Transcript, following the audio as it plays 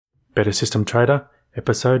Better System Trader,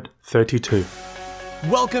 episode 32.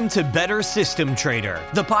 Welcome to Better System Trader,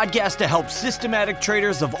 the podcast to help systematic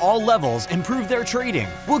traders of all levels improve their trading.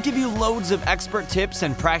 We'll give you loads of expert tips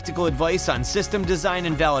and practical advice on system design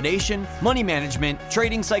and validation, money management,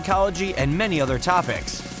 trading psychology, and many other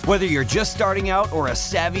topics. Whether you're just starting out or a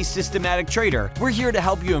savvy systematic trader, we're here to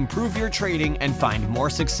help you improve your trading and find more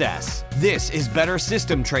success. This is Better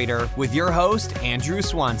System Trader with your host, Andrew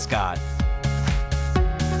Swanscott.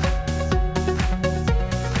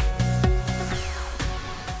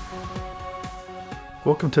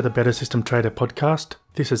 Welcome to the Better System Trader podcast.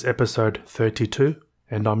 This is episode 32,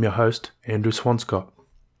 and I'm your host, Andrew Swanscott.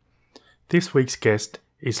 This week's guest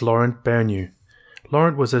is Laurent Bernut.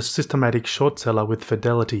 Laurent was a systematic short seller with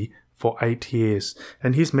Fidelity for 8 years,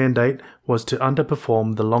 and his mandate was to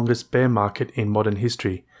underperform the longest bear market in modern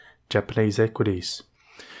history, Japanese equities.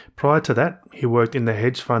 Prior to that, he worked in the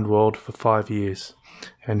hedge fund world for 5 years,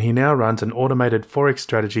 and he now runs an automated Forex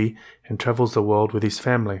strategy and travels the world with his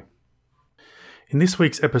family. In this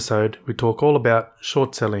week's episode, we talk all about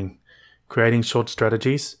short selling, creating short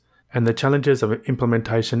strategies, and the challenges of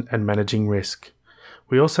implementation and managing risk.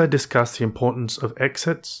 We also discuss the importance of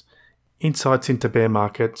exits, insights into bear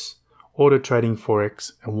markets, auto-trading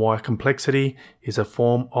Forex, and why complexity is a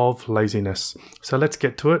form of laziness. So let's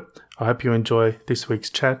get to it. I hope you enjoy this week's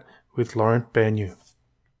chat with Laurent Bernut.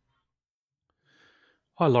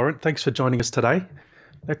 Hi Laurent, thanks for joining us today.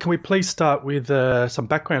 Now, can we please start with some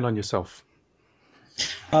background on yourself?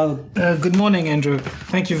 Good morning, Andrew.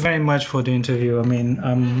 Thank you very much for the interview. I mean,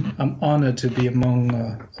 I'm honored to be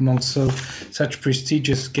among such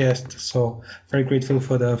prestigious guests. So very grateful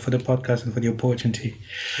for the podcast and for the opportunity.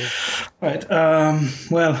 Sure. Right.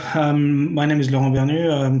 My name is Laurent Bernut.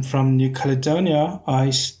 I'm from New Caledonia.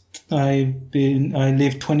 I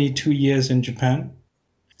lived 22 years in Japan.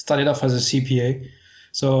 Started off as a CPA.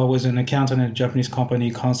 So I was an accountant at a Japanese company,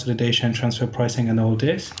 consolidation, transfer pricing, and all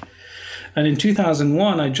this. And in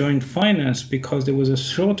 2001, I joined finance because there was a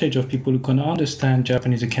shortage of people who could understand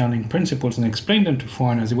Japanese accounting principles and explain them to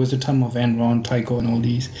foreigners. It was the time of Enron, Tyco, and all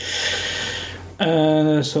these.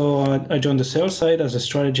 So I joined the sales side as a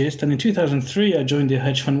strategist. And in 2003, I joined the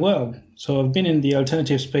hedge fund world. So I've been in the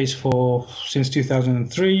alternative space since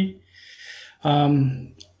 2003.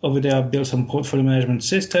 Over there, I built some portfolio management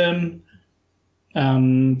system.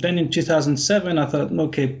 Then in 2007, I thought,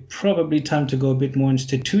 okay, probably time to go a bit more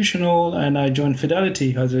institutional, and I joined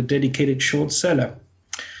Fidelity as a dedicated short seller.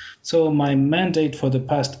 So my mandate for the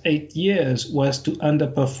past 8 years was to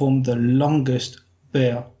underperform the longest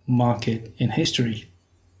bear market in history.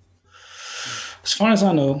 As far as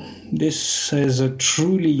I know, this is a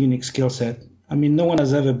truly unique skill set. I mean, no one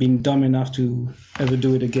has ever been dumb enough to ever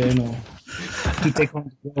do it again or to take on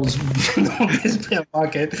the world's longest bear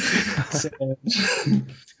market. So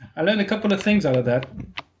I learned a couple of things out of that.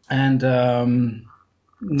 And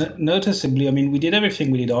noticeably, I mean, we did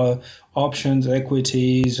everything. We did our options,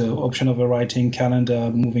 equities, option overwriting, calendar,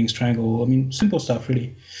 moving strangle. I mean, simple stuff,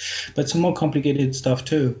 really. But some more complicated stuff,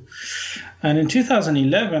 too. And in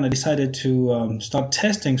 2011, I decided to start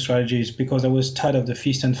testing strategies because I was tired of the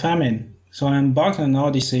feast and famine. So I embarked on an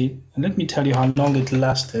odyssey, and let me tell you how long it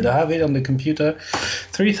lasted. I have it on the computer,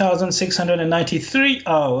 3,693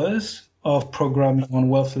 hours of programming on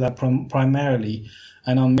WealthLab primarily,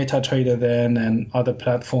 and on MetaTrader then and other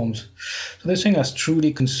platforms. So this thing has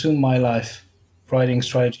truly consumed my life, writing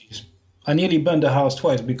strategies. I nearly burned the house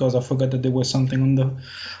twice because I forgot that there was something on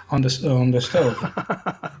the stove.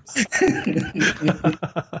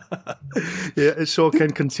 Yeah, it sure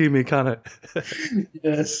can consume you, can't it?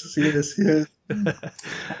 Yes.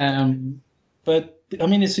 But I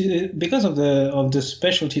mean, it's because of the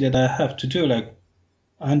specialty that I have to do, like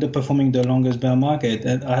underperforming the longest bear market,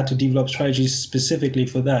 and I had to develop strategies specifically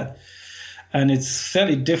for that. And it's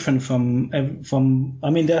fairly different from. I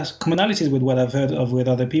mean, there's commonalities with what I've heard of with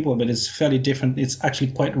other people, but it's fairly different. It's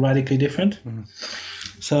actually quite radically different. Mm-hmm.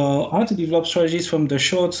 So I had to develop strategies from the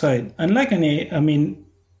short side. And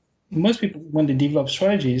most people, when they develop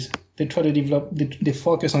strategies, they try to they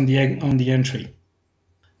focus on the entry.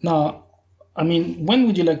 Now, I mean, when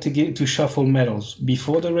would you like to shuffle medals?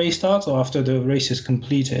 Before the race starts or after the race is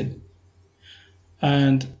completed?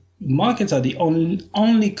 And markets are the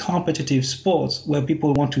only competitive sports where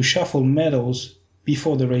people want to shuffle medals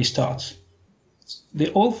before the race starts.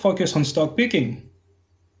 They all focus on stock picking.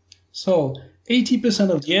 So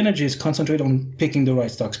 80% of the energy is concentrated on picking the right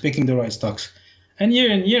stocks. And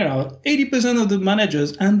year in, year out, 80% of the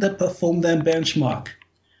managers underperform their benchmark.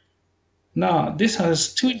 Now, this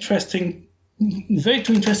has two interesting very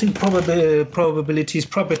two interesting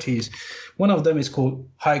properties. One of them is called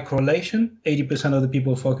high correlation. 80% of the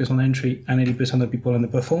people focus on entry and 80% of the people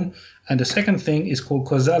underperform. And the second thing is called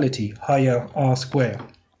causality, higher R square.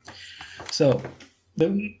 So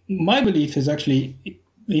my belief is actually,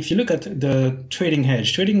 if you look at the trading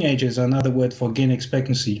hedge is another word for gain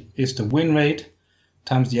expectancy. It's the win rate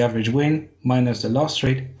times the average win minus the loss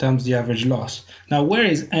rate times the average loss. Now, where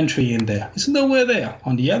is entry in there? It's nowhere there.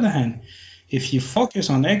 On the other hand, if you focus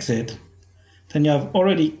on exit, then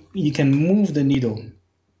you can move the needle.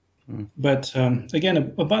 But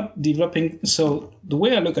again, about developing, so the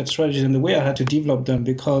way I look at strategies and the way I had to develop them,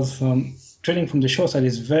 because trading from the short side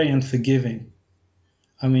is very unforgiving.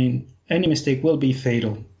 I mean, any mistake will be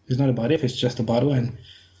fatal. It's not about if, it's just about when.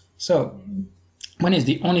 So when is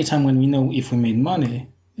the only time when we know if we made money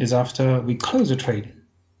is after we close a trade.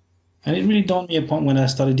 And it really dawned me upon when I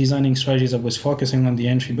started designing strategies, I was focusing on the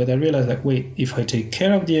entry, but I realized that, wait, if I take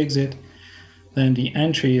care of the exit, then the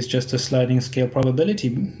entry is just a sliding scale probability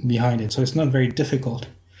behind it. So it's not very difficult.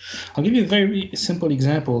 I'll give you a very simple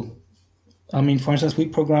example. I mean, for instance, we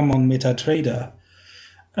program on MetaTrader,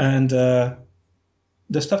 and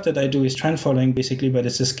the stuff that I do is trend following basically, but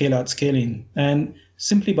it's a scale out scaling. And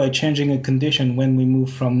simply by changing a condition when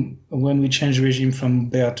we change regime from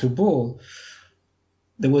bear to bull,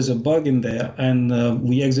 there was a bug in there, and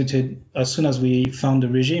we exited as soon as we found the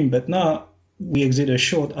regime. But now we exit a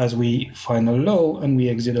short as we find a low, and we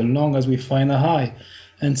exit a long as we find a high.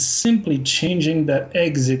 And simply changing that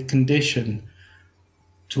exit condition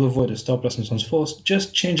to avoid a stop loss and so on and so forth,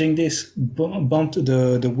 just changing this bumped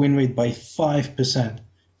the win rate by 5%.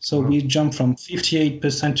 So we jumped from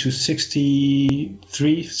 58% to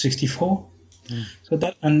 63, 64. So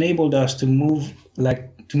that enabled us to move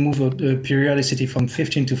a periodicity from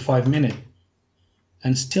 15 to 5 minutes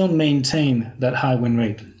and still maintain that high win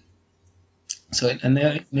rate. So it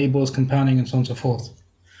enables compounding and so on and so forth.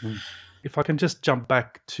 If I can just jump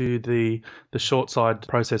back to the short side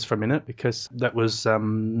process for a minute, because that was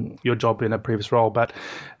your job in a previous role, but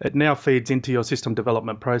it now feeds into your system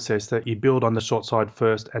development process that you build on the short side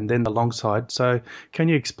first and then the long side. So can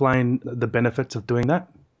you explain the benefits of doing that?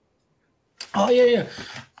 Oh, yeah.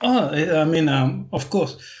 I mean, of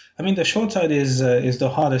course. I mean, the short side is the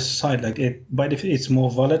hardest side. It's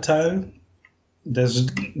more volatile.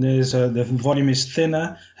 The volume is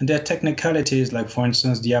thinner, and there are technicalities like, for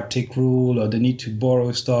instance, the uptick rule, or the need to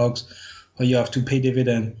borrow stocks, or you have to pay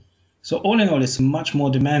dividend. So all in all, it's much more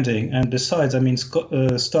demanding. And besides, I mean,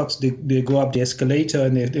 stocks, they go up the escalator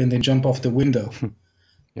and they jump off the window.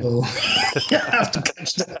 Yeah. So you have to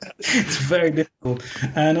catch that. It's very difficult.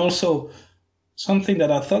 And also, something that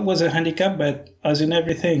I thought was a handicap, but as in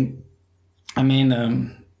everything, I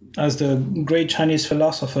mean, as the great Chinese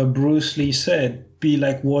philosopher Bruce Lee said, be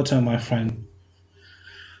like water, my friend.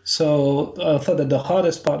 So I thought that the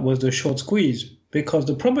hardest part was the short squeeze, because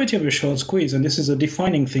the probability of a short squeeze, and this is a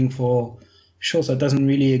defining thing for shorts that doesn't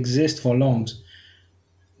really exist for longs,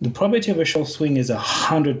 the probability of a short swing is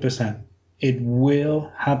 100%. It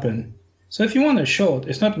will happen. So if you want a short,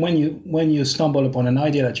 it's not when you stumble upon an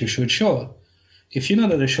idea that you should short. If you know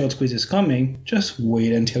that a short squeeze is coming, just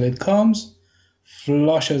wait until it comes,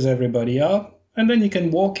 flushes everybody out, and then you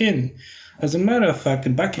can walk in. As a matter of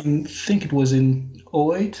fact, back in, I think it was in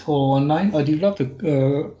 08 or 09, I developed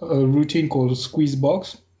a routine called Squeeze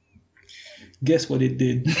Box. Guess what it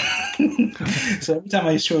did? So every time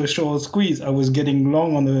I show a short squeeze, I was getting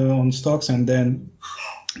long on stocks, and then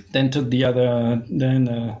took the other,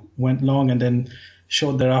 went long and then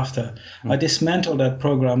short thereafter. I dismantled that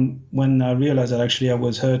program when I realized that actually I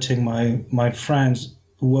was hurting my friends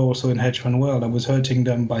who were also in hedge fund world. I was hurting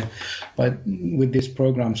them with this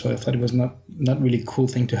program, so I thought it was not really cool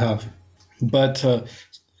thing to have. But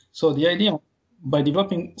so the idea, by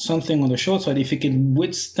developing something on the short side, if you can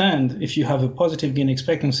withstand, if you have a positive gain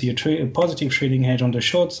expectancy, a positive trading hedge on the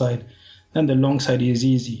short side, then the long side is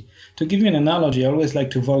easy. To give you an analogy, I always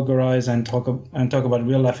like to vulgarize and talk about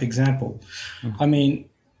real life example. I mean,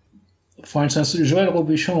 for instance, Joël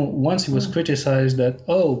Robuchon, once he was criticized that,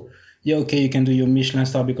 yeah, okay, you can do your Michelin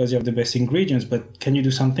star because you have the best ingredients, but can you do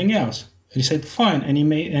something else? And he said, fine,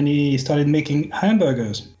 and he started making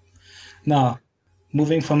hamburgers. Now,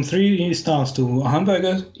 moving from 3 stars to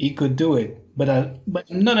hamburgers, he could do it, but I'm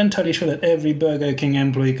not entirely sure that every Burger King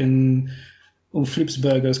employee who flips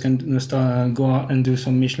burgers can go out and do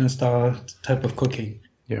some Michelin star type of cooking.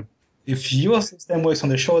 Yeah. If your system works on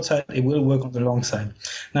the short side, it will work on the long side.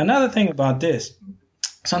 Now, another thing about this,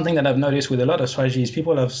 something that I've noticed with a lot of strategies,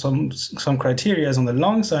 people have some criteria on the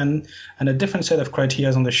long side and a different set of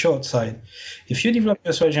criteria on the short side. If you develop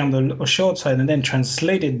your strategy on the short side and then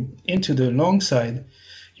translate it into the long side,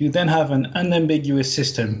 you then have an unambiguous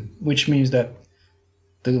system, which means that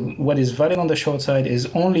what is valid on the short side is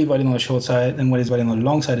only valid on the short side, and what is valid on the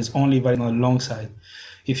long side is only valid on the long side.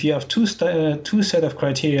 If you have two set of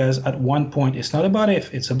criteria at one point, it's not about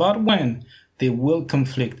if, it's about when. They will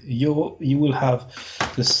conflict. You will have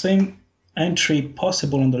the same entry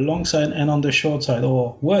possible on the long side and on the short side,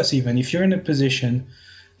 or worse even, if you're in a position,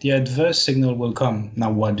 the adverse signal will come.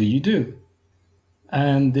 Now, what do you do?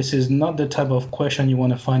 And this is not the type of question you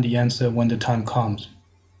want to find the answer when the time comes.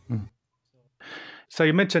 So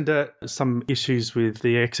you mentioned some issues with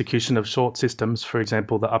the execution of short systems, for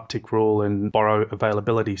example, the uptick rule and borrow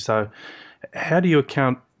availability. So how do you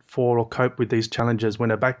account for or cope with these challenges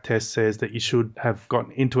when a backtest says that you should have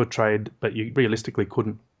gotten into a trade, but you realistically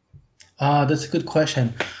couldn't? That's a good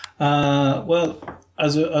question. Well,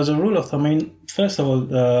 as a rule of thumb, I mean, first of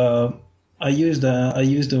all, I use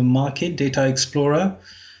the market data explorer.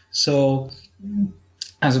 So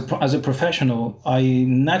as a professional, I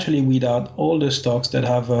naturally weed out all the stocks that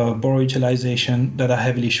have borrow utilization that are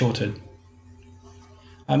heavily shorted.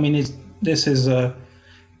 I mean,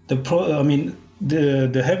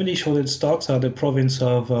 the heavily shorted stocks are the province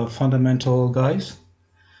of fundamental guys,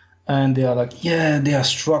 and they are like, yeah, they are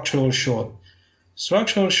structural short.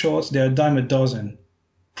 Structural shorts, they are a dime a dozen.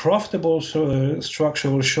 Profitable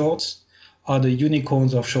structural shorts are the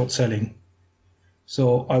unicorns of short selling.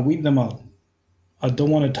 So I weed them out. I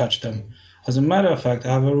don't want to touch them. As a matter of fact,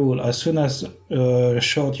 I have a rule. As soon as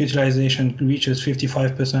short utilization reaches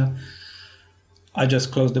 55%, I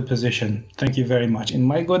just close the position. Thank you very much. It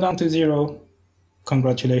might go down to zero.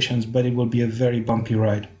 Congratulations, but it will be a very bumpy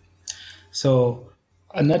ride. So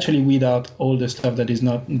I naturally weed out all the stuff that is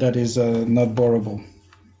not borrowable.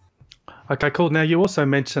 Okay, cool. Now, you also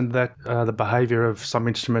mentioned that the behavior of some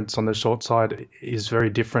instruments on the short side is very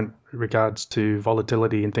different in regards to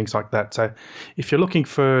volatility and things like that. So if you're looking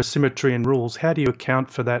for symmetry and rules, how do you account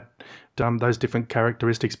for that, those different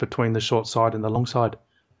characteristics between the short side and the long side?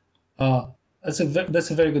 That's a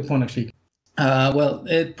very good point, actually. Well,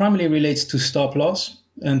 it primarily relates to stop loss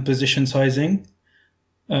and position sizing.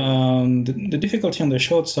 The difficulty on the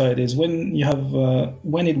short side is when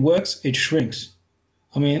it works, it shrinks.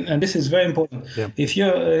 I mean, and this is very important. Yeah. If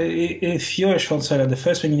you're a short seller, the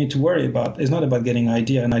first thing you need to worry about is not about getting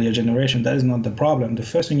idea generation. That is not the problem. The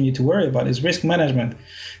first thing you need to worry about is risk management,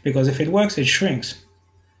 because if it works, it shrinks.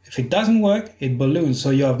 If it doesn't work, it balloons. So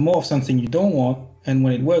you have more of something you don't want, and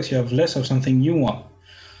when it works, you have less of something you want.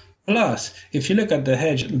 Plus, if you look at the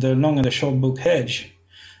hedge, the long and the short book hedge,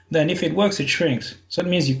 then if it works, it shrinks. So it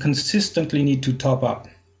means you consistently need to top up,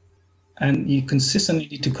 and you consistently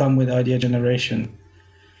need to come with idea generation.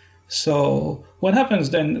 So what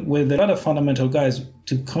happens then with a lot of fundamental guys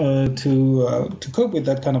to cope with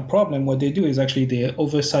that kind of problem, what they do is actually they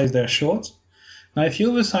oversize their shorts. Now, if you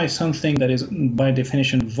oversize something that is by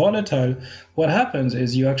definition volatile, what happens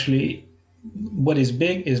is what is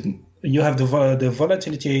big is you have the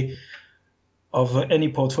volatility of any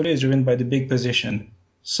portfolio is driven by the big position.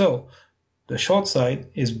 So the short side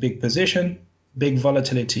is big position, big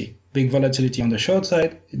volatility. Big volatility on the short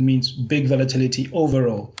side, it means big volatility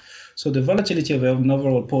overall. So the volatility of an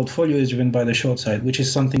overall portfolio is driven by the short side, which is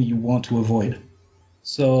something you want to avoid.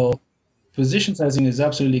 So position sizing is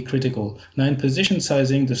absolutely critical. Now, in position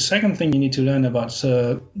sizing, the second thing you need to learn about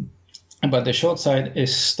the short side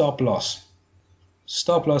is stop loss.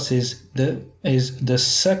 Stop loss is the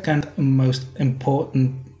second most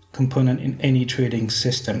important component in any trading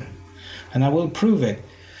system, and I will prove it.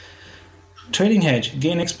 Trading hedge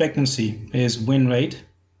gain expectancy is win rate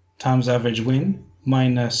times average win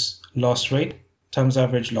minus loss rate times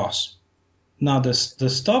average loss. Now the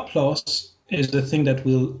stop loss is the thing that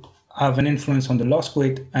will have an influence on the loss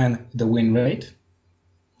rate and the win rate.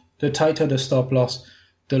 The tighter the stop loss,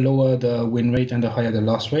 the lower the win rate and the higher the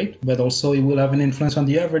loss rate, but also it will have an influence on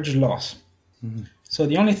the average loss. Mm-hmm. So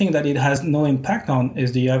the only thing that it has no impact on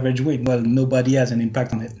is the average win. Well, nobody has an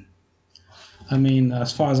impact on it. I mean,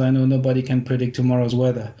 as far as I know, nobody can predict tomorrow's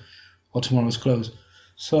weather or tomorrow's close.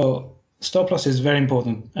 So stop loss is very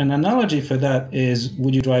important. An analogy for that is,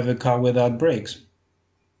 would you drive a car without brakes?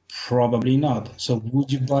 Probably not. So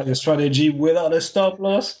would you buy a strategy without a stop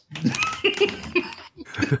loss?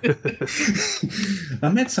 I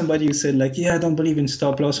met somebody who said, like, yeah, I don't believe in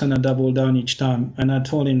stop loss, and I double down each time. And I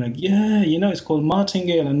told him, like, yeah, it's called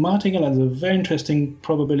martingale, and martingale has a very interesting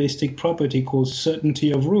probabilistic property called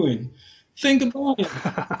certainty of ruin. Think about it.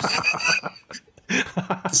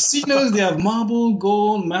 Casinos, they have marble,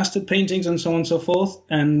 gold, master paintings, and so on and so forth.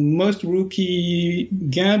 And most rookie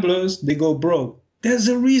gamblers, they go broke. There's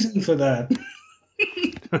a reason for that.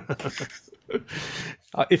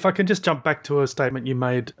 If I can just jump back to a statement you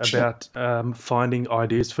made about finding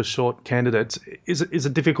ideas for short candidates, is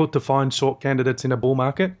it difficult to find short candidates in a bull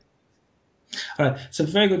market? It's a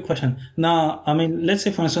very good question. Now, I mean, let's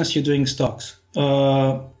say, for instance, you're doing stocks.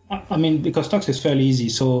 I mean, because stocks is fairly easy,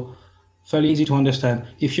 so fairly easy to understand.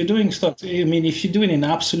 If you're doing stocks, I mean, if you do it in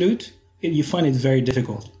absolute, you find it very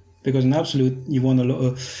difficult because in absolute, you want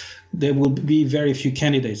there will be very few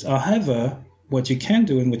candidates. However, what you can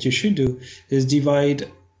do and what you should do is divide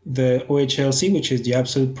the OHLC, which is the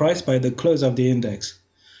absolute price, by the close of the index.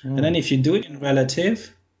 And then if you do it in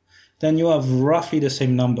relative, then you have roughly the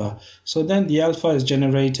same number. So then the alpha is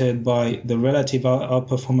generated by the relative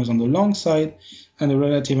outperformers on the long side and the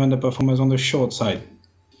relative underperformers on the short side.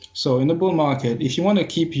 So in the bull market, if you want to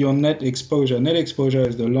keep your net exposure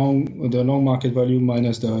is the long market value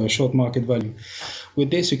minus the short market value. With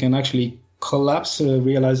this, you can actually collapse the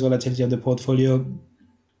realized volatility of the portfolio,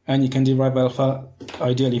 and you can derive alpha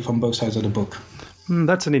ideally from both sides of the book.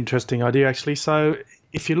 That's an interesting idea, actually. So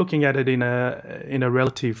if you're looking at it in a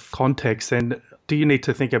relative context, then do you need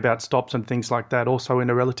to think about stops and things like that also in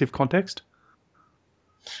a relative context?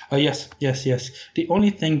 Yes. The only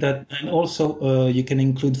thing that, and also you can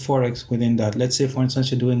include Forex within that. Let's say, for instance,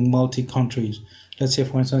 you're doing multi-countries. Let's say,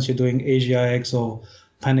 for instance, you're doing Asia-X or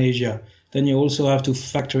Pan-Asia. Then you also have to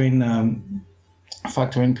factor in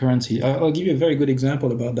currency. I'll give you a very good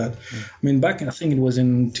example about that. I mean, back, I think it was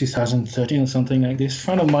in 2013 or something like this. A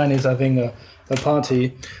friend of mine is having a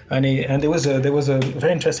party, and there was a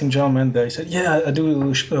very interesting gentleman there. He said, "Yeah, I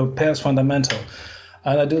do pairs fundamental,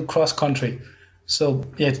 and I do cross country." So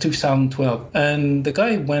yeah, 2012, and the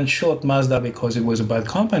guy went short Mazda because it was a bad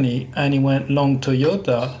company, and he went long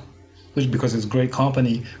Toyota, which because it's a great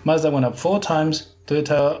company. Mazda went up 4 times.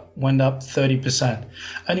 Toyota went up 30%,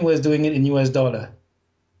 and he was doing it in US dollar.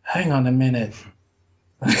 Hang on a minute.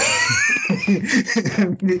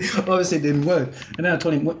 Obviously, it didn't work. And then I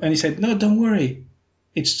told him, and he said, "No, don't worry.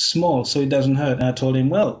 It's small, so it doesn't hurt." And I told him,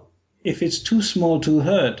 "Well, if it's too small to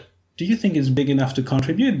hurt, do you think it's big enough to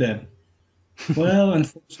contribute then?" Well,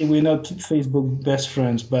 unfortunately, we're not Facebook best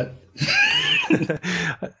friends, but...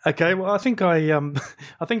 Okay, well, I think I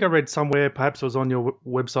read somewhere, perhaps it was on your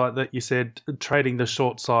website, that you said trading the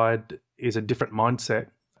short side is a different mindset.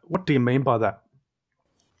 What do you mean by that?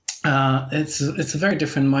 It's a very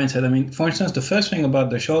different mindset. I mean, for instance, the first thing about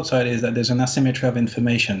the short side is that there's an asymmetry of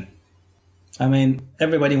information. I mean,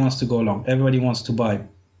 everybody wants to go long. Everybody wants to buy.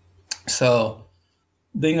 So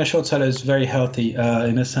being a short seller is very healthy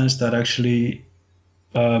in a sense that actually,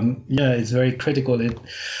 it's very critical.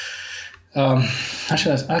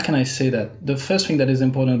 Actually, how can I say that? The first thing that is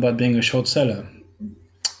important about being a short seller,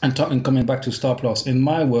 and coming back to stop loss, in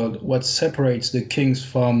my world, what separates the kings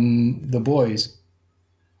from the boys,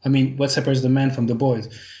 I mean, what separates the men from the boys,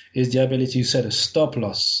 is the ability to set a stop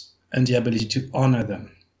loss and the ability to honor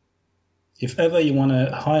them. If ever you want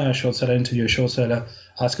to hire a short seller into your short seller,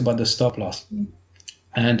 ask about the stop loss.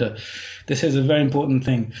 And this is a very important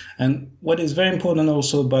thing. And what is very important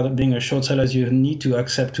also about being a short seller is you need to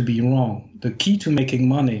accept to be wrong. The key to making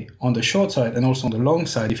money on the short side and also on the long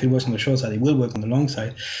side, if it works on the short side, it will work on the long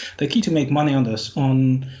side. The key to make money on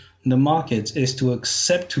the markets is to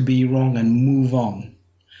accept to be wrong and move on.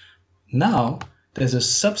 Now, there's a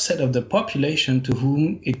subset of the population to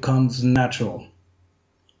whom it comes natural.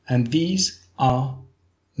 And these are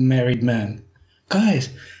married men. Guys,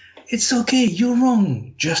 it's okay, you're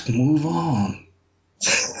wrong. Just move on.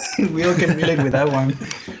 We all can relate with that one.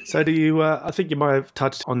 So do you, I think you might have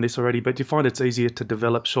touched on this already, but do you find it's easier to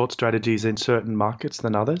develop short strategies in certain markets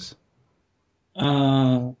than others?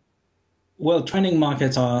 Well, trending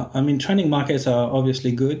markets are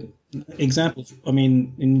obviously good. Examples, I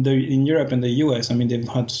mean, in Europe and the US, I mean, they've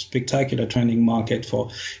had spectacular trending market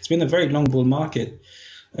it's been a very long bull market.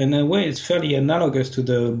 In a way, it's fairly analogous to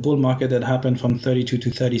the bull market that happened from 1932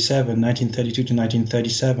 to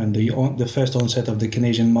 1937, the first onset of the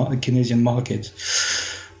Canadian market.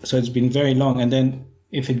 So it's been very long, and then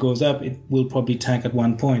if it goes up, it will probably tank at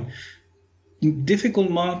one point. Difficult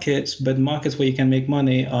markets, but markets where you can make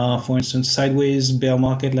money are, for instance, sideways bear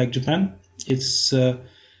market like Japan. It's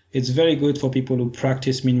very good for people who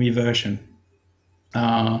practice mean reversion.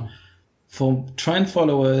 For trend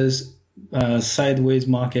followers, sideways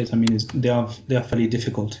markets, I mean, they are fairly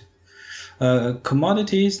difficult.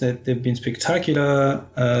 Commodities, that they've been spectacular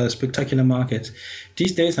markets.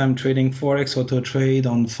 These days, I'm trading Forex auto trade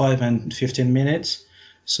on 5 and 15 minutes.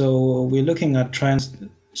 So we're looking at trends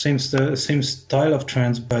same style of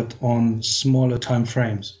trends, but on smaller time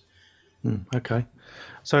frames. Okay.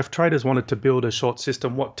 So if traders wanted to build a short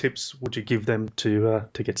system, what tips would you give them to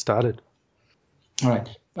get started? All right.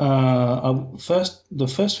 The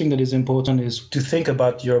first thing that is important is to think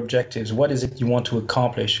about your objectives. What is it you want to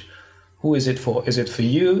accomplish? Who is it for? Is it for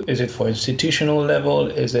you? Is it for institutional level?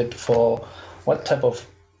 Is it for what type of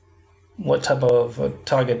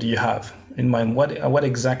target do you have in mind? What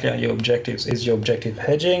exactly are your objectives? Is your objective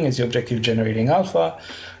hedging? Is your objective generating alpha?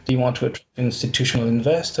 Do you want to attract institutional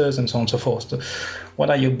investors and so on and so forth? So what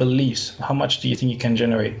are your beliefs? How much do you think you can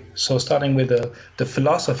generate? So starting with the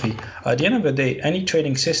philosophy, at the end of the day, any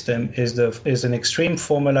trading system is an extreme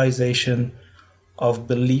formalization of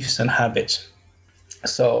beliefs and habits.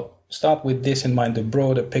 So start with this in mind, the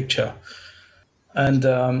broader picture. And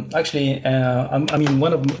I mean,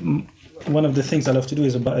 one of the things I love to do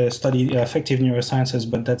is study affective neurosciences,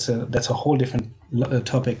 but that's a whole different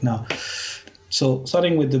topic now. So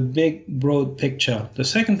starting with the big, broad picture, the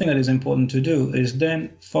second thing that is important to do is then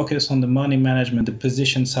focus on the money management, the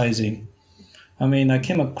position sizing. I mean, I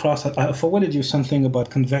came across, I forwarded you something about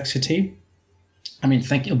convexity. I mean,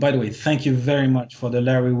 thank you. By the way, thank you very much for the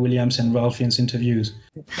Larry Williams and Ralph Fiennes interviews.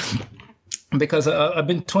 Because I've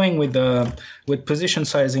been toying with position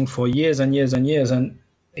sizing for years and years and years, and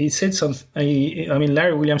he said something. I mean,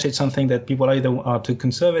 Larry Williams said something that people either are too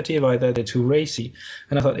conservative, either they're too racy.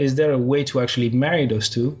 And I thought, is there a way to actually marry those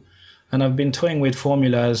two? And I've been toying with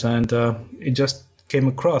formulas, and it just came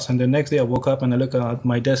across. And the next day I woke up and I look at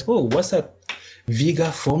my desk. Oh, what's that Vega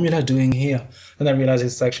formula doing here? And I realized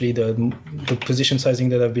it's actually the position sizing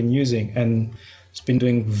that I've been using, and it's been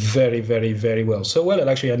doing very, very, very well. So well,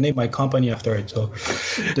 actually, I named my company after it. So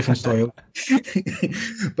different story.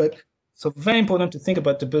 But so very important to think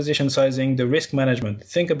about the position sizing, the risk management.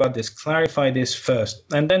 Think about this, clarify this first.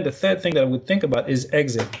 And then the third thing that I would think about is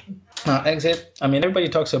exit. Exit, I mean, everybody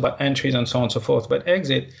talks about entries and so on and so forth, but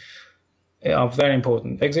exit are very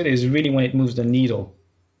important. Exit is really when it moves the needle.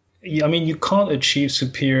 I mean, you can't achieve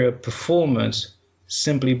superior performance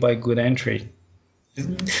simply by good entry.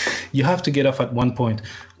 You have to get off at one point.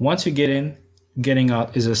 Once you get in, getting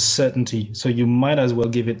out is a certainty. So you might as well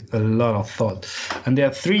give it a lot of thought. And there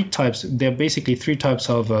are three types. There are basically three types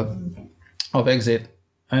of exit.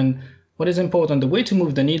 And what is important, the way to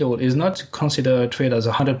move the needle is not to consider a trade as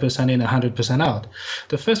 100% in, 100% out.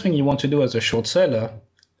 The first thing you want to do as a short seller,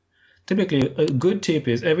 typically a good tip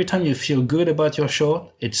is every time you feel good about your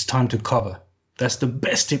short, it's time to cover. That's the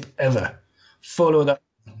best tip ever. Follow that.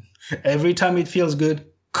 Every time it feels good,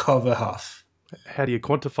 cover half. How do you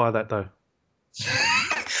quantify that though?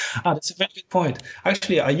 That's a very good point.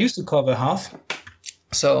 Actually, I used to cover half.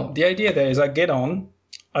 So the idea there is I get on,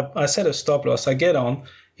 I set a stop loss, I get on,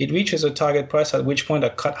 it reaches a target price, at which point I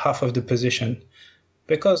cut half of the position.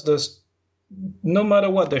 Because no matter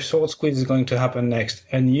what, the short squeeze is going to happen next.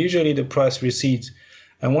 And usually the price recedes.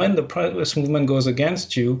 And when the price movement goes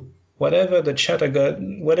against you, whatever the chatter got,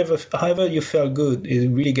 however you felt good, it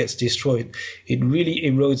really gets destroyed. It really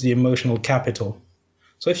erodes the emotional capital.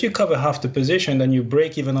 So if you cover half the position, then you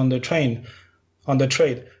break even on the trade.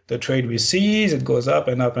 The trade recedes, it goes up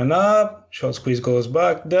and up and up. Short squeeze goes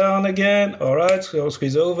back down again. All right, short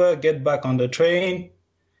squeeze over, get back on the train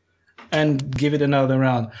and give it another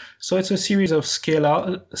round. So it's a series of scale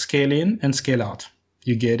in and scale out.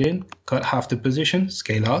 You get in, cut half the position,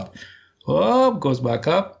 scale out, up, goes back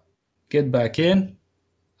up, get back in,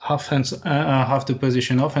 half the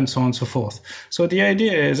position off, and so on and so forth. So the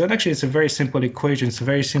idea is that actually it's a very simple equation. It's a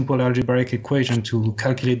very simple algebraic equation to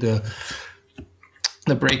calculate the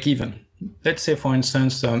break even. Let's say, for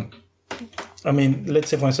instance, you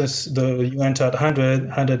enter at 100,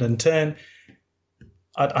 110.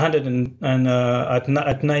 At 100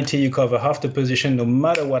 at 90, you cover half the position. No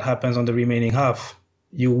matter what happens on the remaining half,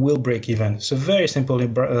 you will break even. It's a very simple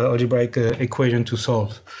algebraic equation to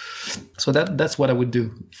solve. So that's what I would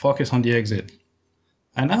do. Focus on the exit.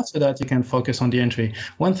 And after that, you can focus on the entry.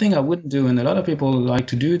 One thing I wouldn't do, and a lot of people like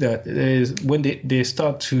to do that, is when they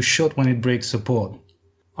start to short when it breaks support.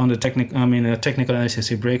 On the technical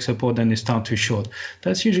analysis, it breaks support, then they start to short.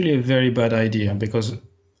 That's usually a very bad idea because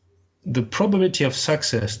the probability of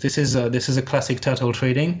success, this is a classic turtle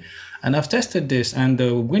trading, and I've tested this, and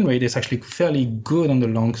the win rate is actually fairly good on the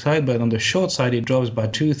long side, but on the short side it drops by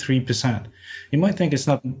 2-3%. You might think it's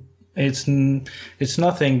nothing,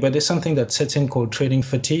 but there's something that sets in called trading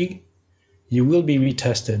fatigue. You will be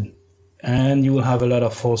retested, and you will have a lot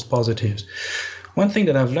of false positives. One thing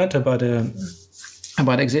that I've learned about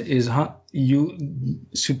exit is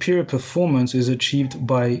superior performance is achieved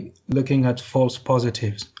by looking at false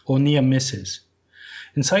positives or near misses.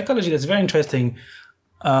 In psychology, that's very interesting.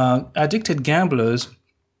 Addicted gamblers,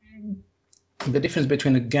 the difference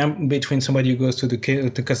between somebody who goes to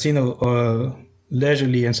the casino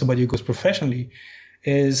leisurely and somebody who goes professionally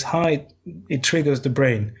is how it triggers the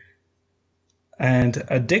brain. And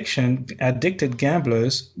addicted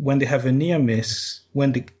gamblers, when they have a near miss,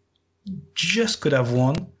 when they just could have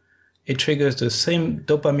won, it triggers the same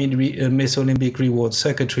dopamine mesolimbic reward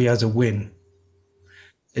circuitry as a win.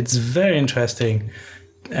 It's very interesting.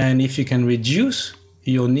 And if you can reduce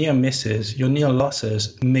your near misses, your near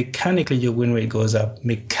losses, mechanically your win rate goes up.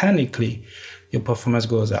 Mechanically, your performance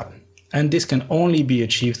goes up. And this can only be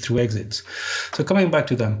achieved through exits. So coming back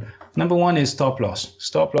to them, number one is stop loss.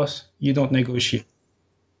 Stop loss, you don't negotiate.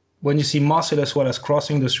 When you see Marcellus Wallace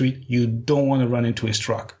crossing the street, you don't want to run into his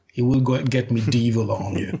truck. He will go get medieval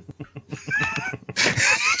on you.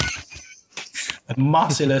 And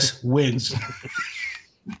Marcellus wins.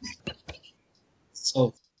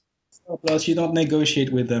 So stop loss, you don't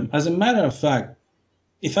negotiate with them. As a matter of fact,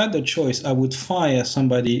 if I had the choice, I would fire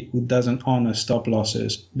somebody who doesn't honor stop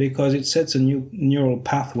losses because it sets a new neural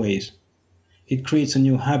pathways. It creates a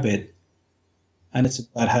new habit, and it's a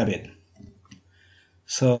bad habit.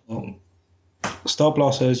 So stop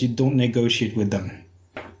losses, you don't negotiate with them.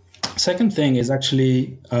 Second thing is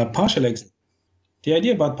actually partial exit. The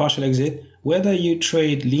idea about partial exit, whether you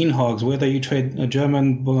trade lean hogs, whether you trade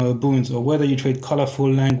German boons, or whether you trade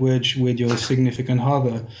colorful language with your significant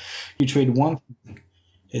other, you trade one thing.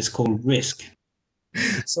 It's called risk.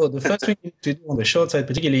 So the first thing you need to do on the short side,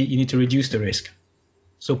 particularly, you need to reduce the risk.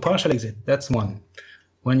 So partial exit, that's one.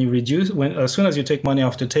 As soon as you take money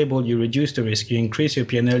off the table, you reduce the risk. You increase your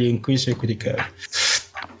P&L, you increase your equity curve.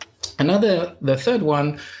 The third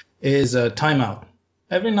one is a timeout.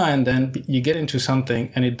 Every now and then you get into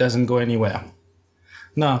something and it doesn't go anywhere.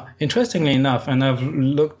 Now, interestingly enough, and I've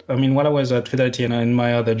looked, while I was at Fidelity and in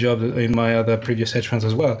my other jobs, in my other previous hedge funds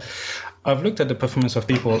as well, I've looked at the performance of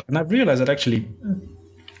people and I've realized that actually,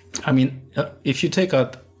 if you take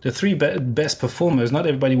out the three best performers, not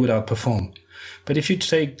everybody would outperform. But if you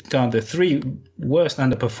take out the three worst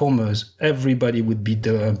underperformers, everybody would beat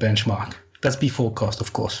the benchmark. That's before cost,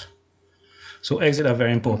 of course. So exit are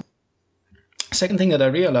very important. Second thing that I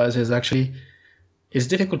realized is actually it's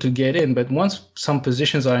difficult to get in, but once some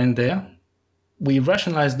positions are in there, we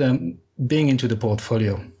rationalize them being into the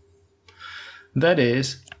portfolio. That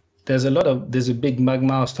is, there's a big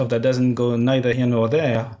magma of stuff that doesn't go neither here nor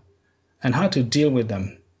there, and how to deal with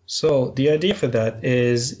them. So the idea for that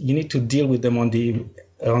is you need to deal with them on the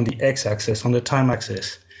x-axis, on the time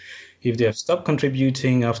axis. If they have stopped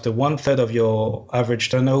contributing after 1/3 of your average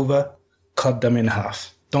turnover, cut them in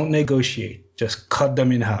half. Don't negotiate, just cut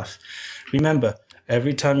them in half. Remember,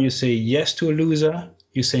 every time you say yes to a loser,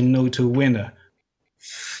 you say no to a winner.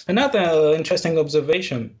 Another interesting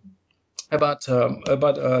observation about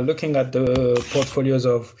looking at the portfolios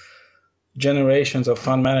of generations of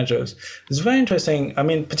fund managers. It's very interesting.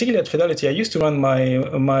 Particularly at Fidelity, I used to run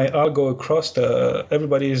my algo across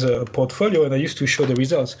everybody's portfolio, and I used to show the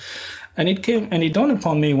results. And it dawned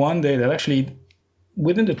upon me one day that actually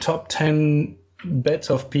within the top 10 bets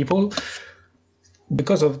of people,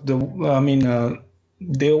 because of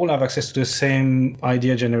they all have access to the same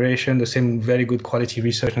idea generation, the same very good quality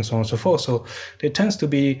research, and so on and so forth. So there tends to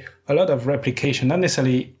be a lot of replication, not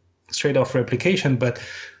necessarily straight off replication, but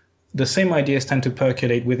the same ideas tend to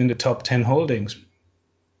percolate within the top 10 holdings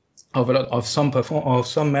of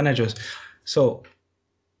some managers. So,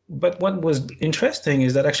 but what was interesting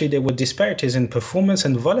is that actually there were disparities in performance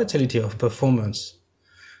and volatility of performance.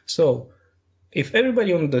 So if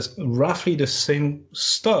everybody owned roughly the same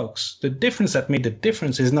stocks, the difference that made the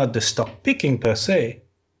difference is not the stock picking per se,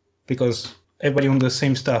 because everybody owned the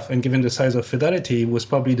same stuff, and given the size of Fidelity, it was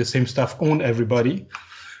probably the same stuff owned everybody,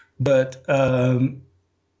 but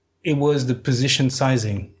it was the position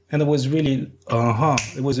sizing. And it was really,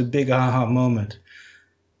 it was a big aha moment,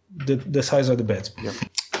 the size of the bets. Yep.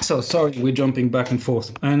 So sorry, we're jumping back and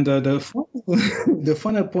forth. And the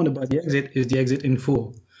final point about the exit is the exit in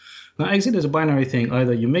full. Now, exit is a binary thing.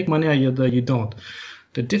 Either you make money or you don't.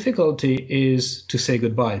 The difficulty is to say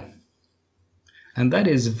goodbye. And that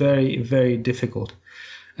is very, very difficult.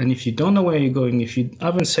 And if you don't know where you're going, if you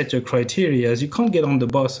haven't set your criteria, you can't get on the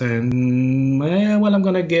bus and, I'm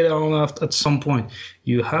going to get on at some point.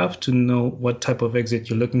 You have to know what type of exit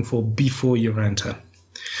you're looking for before you enter.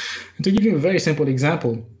 And to give you a very simple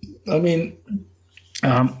example, I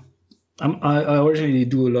originally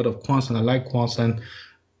do a lot of quants, and I like quants, and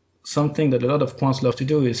something that a lot of quants love to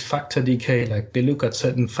do is factor decay. Like they look at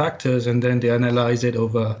certain factors and then they analyze it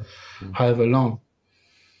over however long.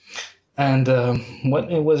 And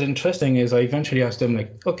what it was interesting is I eventually asked them,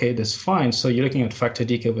 like, okay, that's fine. So you're looking at factor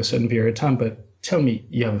decay over a certain period of time, but tell me,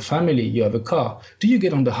 you have a family, you have a car. Do you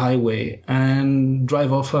get on the highway and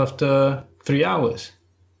drive off after 3 hours?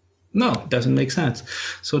 No, it doesn't make sense.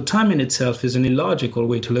 So time in itself is an illogical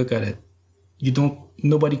way to look at it.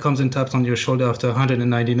 Nobody comes and taps on your shoulder after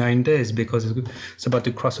 199 days because it's about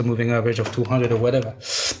to cross a moving average of 200 or whatever.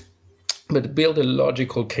 But build a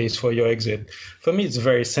logical case for your exit. For me, it's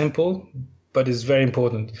very simple, but it's very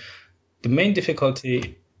important. The main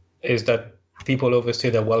difficulty is that people overstay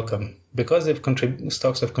their welcome. Because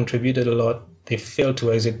stocks have contributed a lot, they fail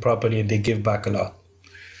to exit properly and they give back a lot.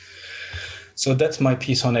 So that's my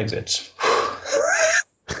piece on exits.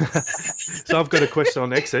 So I've got a question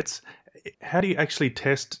on exits. How do you actually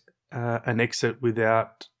test an exit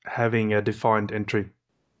without having a defined entry?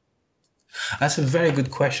 That's a very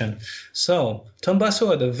good question. So Tom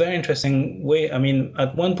Basso had a very interesting way. I mean,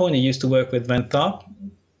 at one point he used to work with Van Tharp,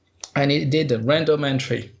 and he did a random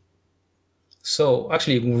entry. So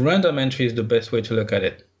actually, random entry is the best way to look at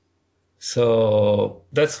it. So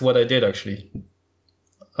that's what I did actually.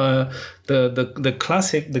 The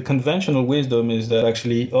classic, the conventional wisdom is that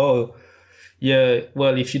actually,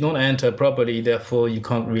 if you don't enter properly, therefore you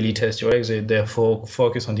can't really test your exit. Therefore,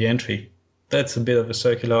 focus on the entry. That's a bit of a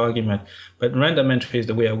circular argument, but random entry is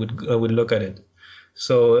the way I would look at it.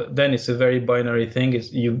 So then it's a very binary thing.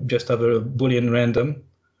 You just have a Boolean random,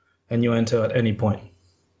 and you enter at any point.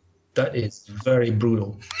 That is very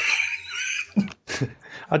brutal.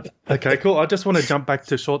 Okay, cool. I just want to jump back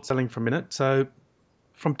to short selling for a minute. So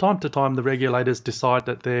from time to time, the regulators decide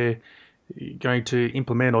that they're going to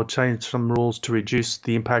implement or change some rules to reduce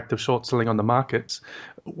the impact of short selling on the markets.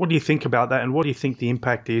 What do you think about that, and what do you think the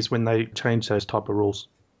impact is when they change those type of rules?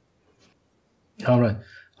 All right.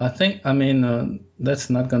 That's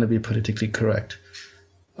not going to be politically correct.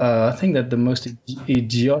 I think that the most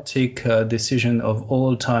idiotic decision of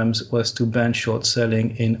all times was to ban short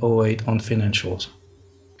selling in 2008 on financials.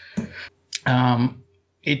 All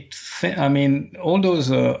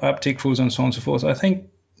those uptick rules and so on and so forth, I think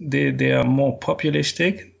they are more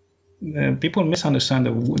populistic. People misunderstand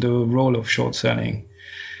the role of short selling.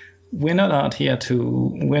 We're not out here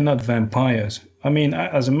we're not vampires. I mean,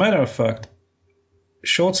 as a matter of fact,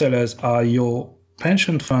 short sellers are your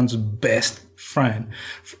pension fund's best friend,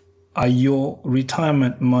 are your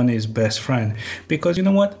retirement money's best friend. Because you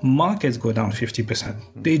know what? Markets go down 50%.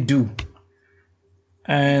 They do.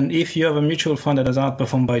 And if you have a mutual fund that has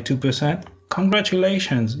outperformed by 2%,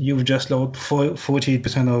 congratulations, you've just lost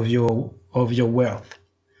 40% of your wealth.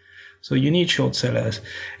 So you need short sellers.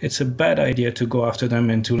 It's a bad idea to go after them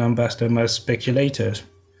and to lambast them as speculators.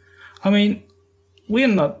 I mean, we're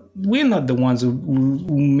not the ones who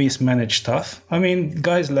mismanage stuff. I mean,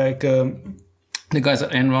 guys like the guys at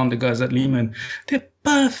Enron, the guys at Lehman, they're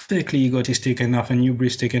perfectly egotistic enough and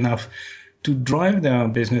hubristic enough to drive their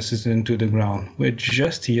businesses into the ground. We're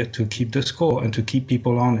just here to keep the score and to keep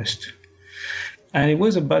people honest. And it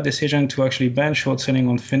was a bad decision to actually ban short selling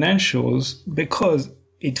on financials because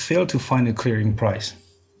it failed to find a clearing price.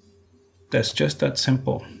 That's just that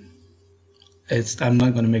simple. I'm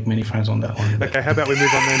not going to make many friends on that one. Okay, how about we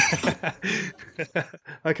move on then?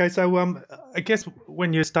 Okay, so I guess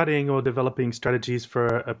when you're studying or developing strategies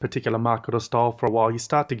for a particular market or style for a while, you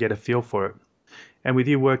start to get a feel for it. And with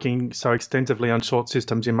you working so extensively on short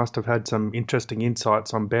systems, you must have had some interesting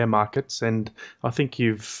insights on bear markets. And I think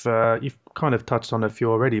you've kind of touched on a few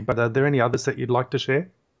already, but are there any others that you'd like to share?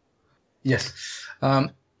 Yes.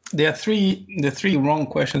 There are three wrong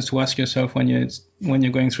questions to ask yourself when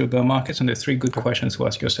you're going through bear markets, and there are three good questions to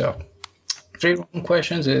ask yourself. Three wrong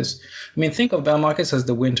questions is, think of bear markets as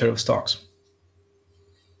the winter of stocks.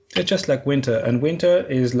 They're just like winter, and winter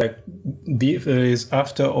is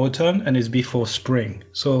after autumn and is before spring.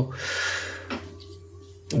 So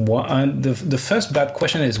the first bad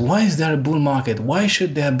question is, why is there a bull market? Why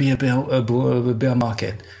should there be a bear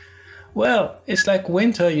market? Well, it's like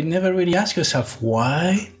winter. You never really ask yourself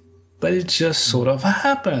why, but it just sort of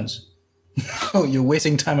happens. You're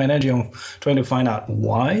wasting time and energy on trying to find out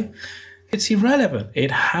why. It's irrelevant. It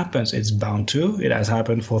happens. It's bound to. It has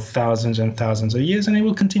happened for thousands and thousands of years, and it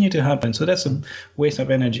will continue to happen. So that's a waste of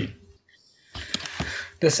energy.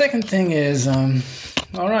 The second thing is,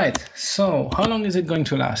 all right, so how long is it going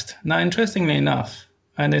to last? Now, interestingly enough,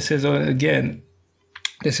 and this is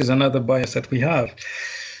another bias that we have,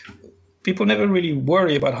 people never really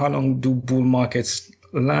worry about how long do bull markets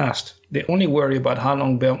last. They only worry about how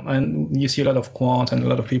long and you see a lot of quants and a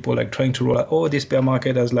lot of people like trying to roll out, this bear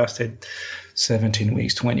market has lasted 17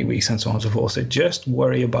 weeks, 20 weeks, and so on and so forth. So just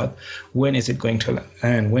worry about when is it going to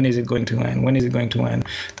end? When is it going to end? When is it going to end?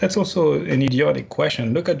 That's also an idiotic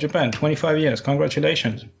question. Look at Japan, 25 years.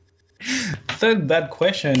 Congratulations. Third bad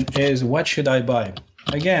question is, what should I buy?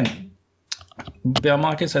 Again, bear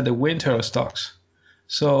markets are the winter of stocks.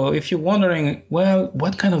 So if you're wondering, well,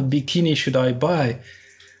 what kind of bikini should I buy?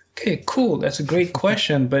 Okay, cool. That's a great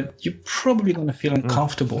question, but you're probably going to feel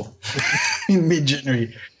uncomfortable in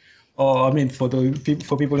mid-January. Or, I mean, for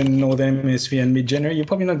people in the Northern Hemisphere in mid-January, you're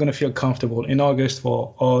probably not going to feel comfortable in August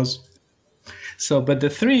for Oz. So, but the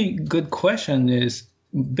three good question is,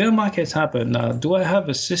 bear markets happen. Now, do I have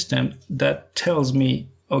a system that tells me,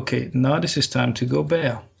 okay, now this is time to go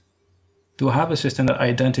bear? Do I have a system that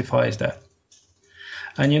identifies that?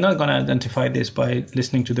 And you're not going to identify this by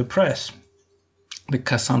listening to the press, the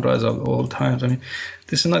Cassandras of all times. I mean,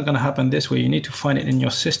 this is not going to happen this way. You need to find it in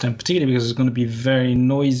your system, particularly because it's going to be very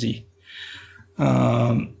noisy.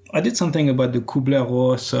 I did something about the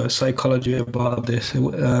Kubler-Ross psychology about this.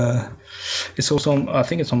 It's also, I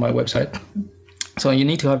think it's on my website. So you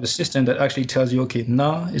need to have a system that actually tells you, okay,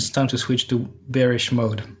 now it's time to switch to bearish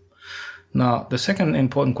mode. Now, the second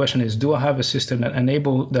important question is, do I have a system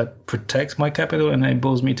that protects my capital and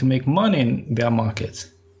enables me to make money in bear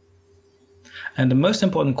markets? And the most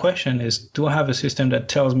important question is, do I have a system that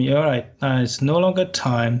tells me, all right, now it's no longer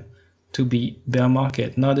time to be bear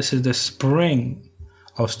market. Now this is the spring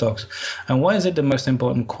of stocks. And why is it the most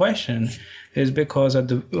important question? Is because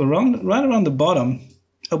right around the bottom,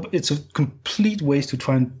 it's a complete waste to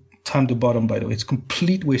try and time the bottom, by the way. It's a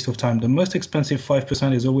complete waste of time. The most expensive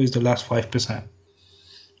 5% is always the last 5%.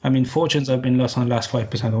 I mean, fortunes have been lost on the last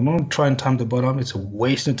 5%. I'm not try and time the bottom. It's a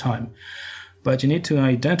waste of time. But you need to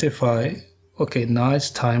identify, okay, now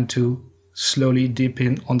it's time to slowly dip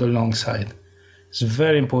in on the long side. It's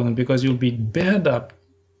very important because you'll be bared up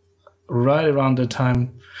right around the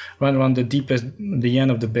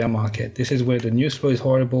end of the bear market. This is where the news flow is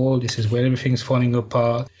horrible. This is where everything's falling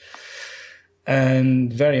apart.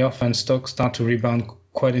 And very often stocks start to rebound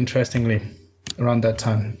quite interestingly around that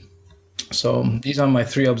time. So these are my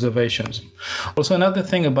three observations. Also, another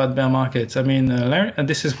thing about bear markets, I mean,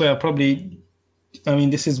 this is where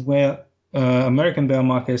American bear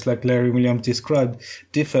markets, like Larry Williams described,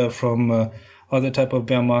 differ from other type of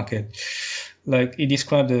bear market. Like he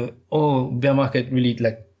described bear market really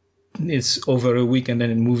like it's over a week and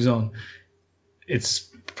then it moves on. It's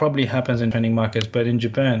probably happens in trending markets, but in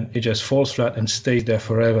Japan, it just falls flat and stays there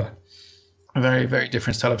forever. A very, very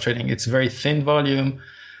different style of trading. It's very thin volume.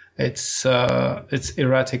 It's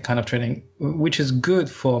erratic kind of trading, which is good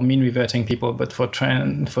for mean reverting people, but for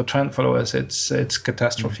trend followers, it's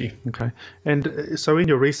catastrophe. Okay. And so in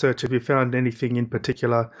your research, have you found anything in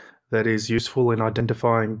particular that is useful in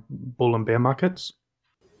identifying bull and bear markets?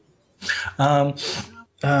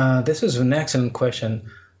 This is an excellent question.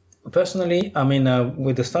 Personally, I mean,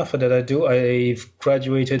 with the stuff that I do, I've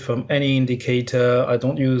graduated from any indicator. I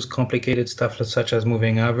don't use complicated stuff such as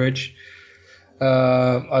moving average.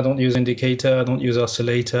 I don't use indicator. I don't use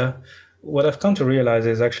oscillator. What I've come to realize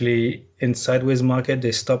is actually in sideways market,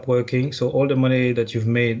 they stop working. So all the money that you've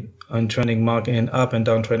made on trending market and up and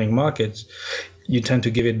down trending markets, you tend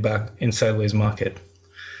to give it back in sideways market.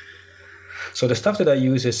 So the stuff that I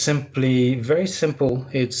use is simply very simple.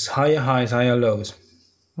 It's higher highs, higher lows.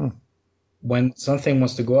 When something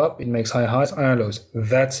wants to go up, it makes higher highs, higher lows.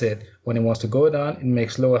 That's it. When it wants to go down, it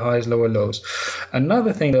makes lower highs, lower lows.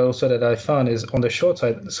 Another thing that I found is on the short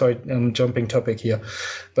side, sorry, I'm jumping topic here,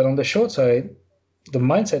 but on the short side, the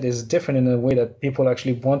mindset is different in a way that people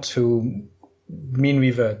actually want to mean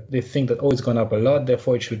revert. They think that, it's gone up a lot,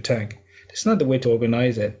 therefore it should tank. It's not the way to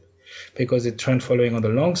organize it, because it's trend following on the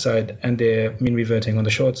long side and they're mean reverting on the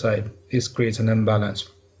short side. This creates an imbalance.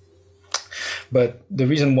 But the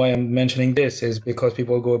reason why I'm mentioning this is because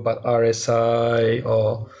people go about RSI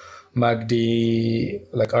or MACD,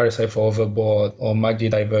 like RSI for overbought or MACD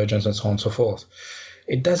divergence and so on and so forth.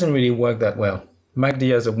 It doesn't really work that well.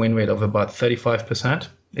 MACD has a win rate of about 35%.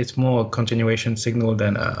 It's more a continuation signal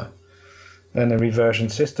than a reversion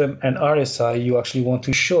system. And RSI, you actually want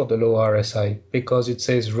to short the low RSI because it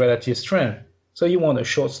says relative strength. So you want to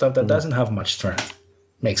short stuff that doesn't have much strength.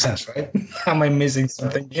 Makes sense, right? Am I missing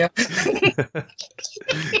something here?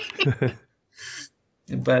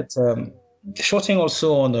 But shorting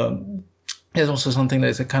also there's also something that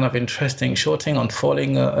is a kind of interesting. Shorting on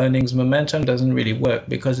falling earnings momentum doesn't really work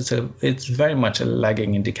because it's very much a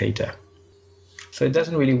lagging indicator. So it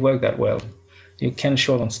doesn't really work that well. You can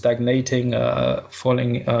short on stagnating EPS,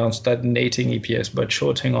 but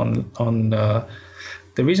shorting on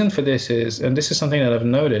The reason for this is, and this is something that I've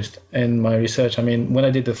noticed in my research. I mean, when I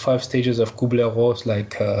did the 5 stages of Kubler-Ross,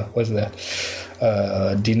 like what's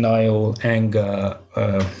that? Denial, anger,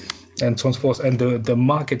 and so on and so forth, and the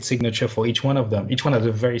market signature for each one of them. Each one has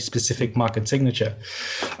a very specific market signature.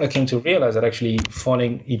 I came to realize that actually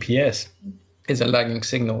falling EPS is a lagging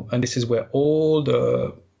signal, and this is where all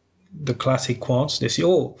the classic quants, they see,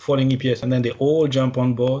 oh, falling EPS, and then they all jump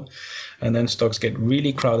on board, and then stocks get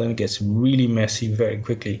really crowded and it gets really messy very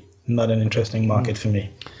quickly. Not an interesting market for me.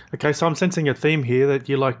 Okay, so I'm sensing a theme here that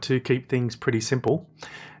you like to keep things pretty simple.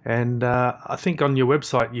 And I think on your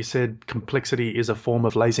website you said complexity is a form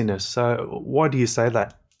of laziness. So why do you say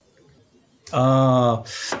that?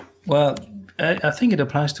 Well, I think it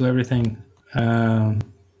applies to everything.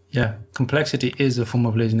 Complexity is a form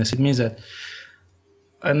of laziness. It means that,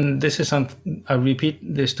 and this is something, I repeat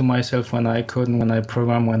this to myself when I code and when I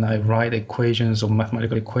program, when I write equations or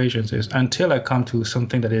mathematical equations, is until I come to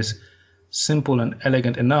something that is simple and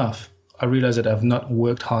elegant enough, I realize that I've not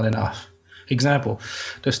worked hard enough. Example,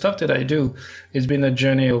 the stuff that I do, it's been a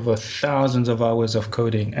journey over thousands of hours of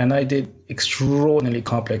coding, and I did extraordinarily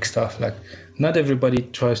complex stuff. Like, not everybody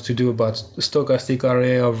tries to do about stochastic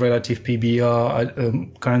array of relative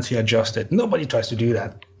PBR, currency adjusted. Nobody tries to do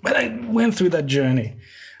that. But I went through that journey.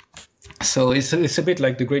 So it's a bit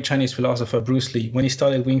like the great Chinese philosopher Bruce Lee. When he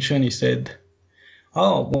started Wing Chun, he said,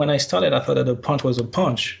 oh, when I started, I thought that a punch was a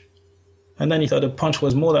punch. And then he thought a punch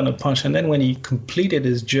was more than a punch. And then when he completed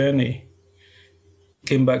his journey,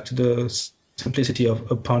 came back to the simplicity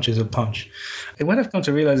of a punch is a punch. And what I've come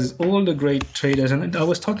to realize is all the great traders, and I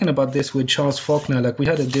was talking about this with Charles Faulkner, like we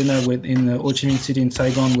had a dinner in Ho Chi Minh City in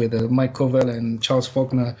Saigon with Mike Covell and Charles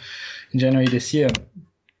Faulkner in January this year.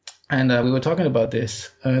 And we were talking about this,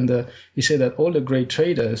 and he said that all the great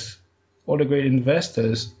traders, all the great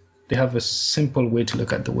investors, they have a simple way to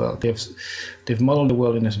look at the world. They've modeled the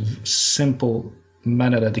world in a simple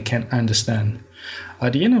manner that they can understand.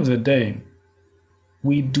 At the end of the day,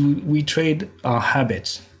 we trade our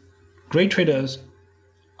habits. Great traders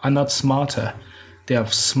are not smarter. They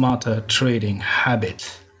have smarter trading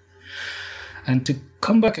habits. And to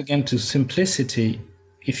come back again to simplicity,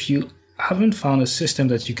 if you haven't found a system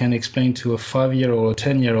that you can explain to a 5-year-old or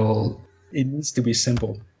 10-year-old, it needs to be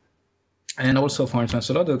simple. And also, for instance,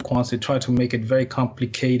 a lot of the quants, they try to make it very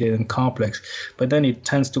complicated and complex, but then it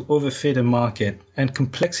tends to overfit the market, and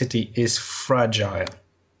complexity is fragile.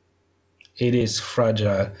 It is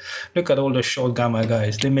fragile. Look at all the short gamma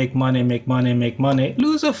guys. They make money,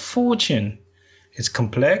 lose a fortune. It's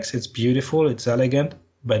complex, it's beautiful, it's elegant,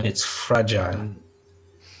 but it's fragile.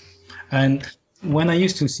 And when I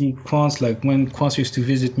used to see quants, like when quants used to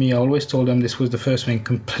visit me, I always told them this was the first thing: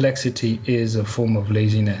 complexity is a form of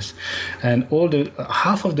laziness. And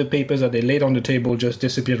half of the papers that they laid on the table just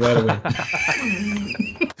disappeared right away.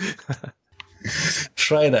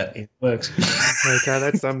 Try that, it works. Okay,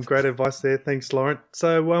 that's some great advice there. Thanks, Laurent.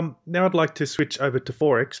 So now I'd like to switch over to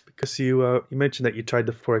Forex, because you mentioned that you trade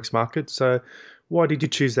the Forex market. So why did you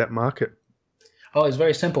choose that market? Oh, it's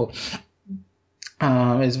very simple.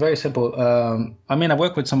 I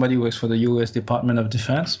work with somebody who works for the U.S. Department of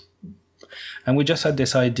Defense, and we just had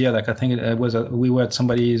this idea. Like, I think we were at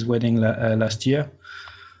somebody's wedding last year,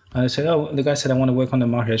 and I said, the guy said, I want to work on the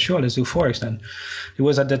market. Sure, let's do Forex then. It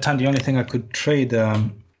was at that time the only thing I could trade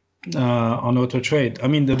on auto trade. I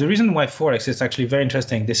mean, the reason why Forex is actually very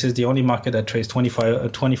interesting. This is the only market that trades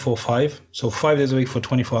 24/5, so 5 days a week for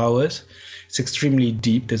 24 hours. It's extremely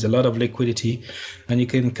deep. There's a lot of liquidity, and you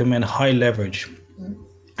can command high leverage.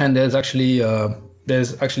 And there's actually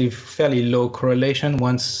fairly low correlation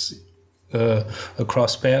once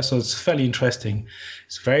across pair, so it's fairly interesting.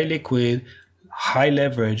 It's very liquid, high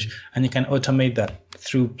leverage, and you can automate that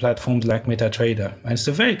through platforms like MetaTrader. And it's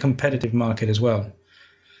a very competitive market as well.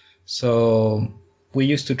 So we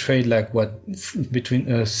used to trade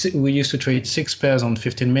we used to trade 6 pairs on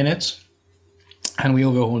 15 minutes, and we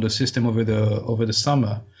overhauled the system over the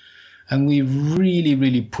summer. And we really,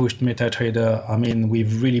 really pushed MetaTrader. I mean,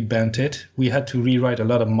 we've really bent it. We had to rewrite a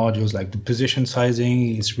lot of modules, like the position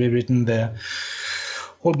sizing is rewritten there,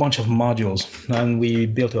 whole bunch of modules. And we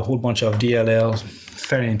built a whole bunch of DLLs,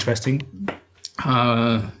 very interesting.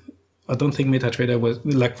 I don't think MetaTrader was,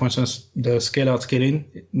 like, for instance, the scale out, scale in,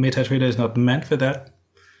 MetaTrader is not meant for that.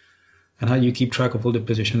 And how you keep track of all the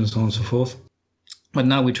positions and so on and so forth. But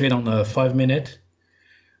now we trade on a 5-minute,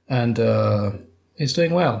 and it's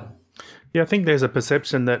doing well. Yeah, I think there's a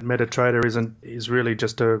perception that MetaTrader is really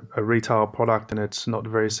just a retail product, and it's not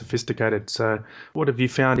very sophisticated. So what have you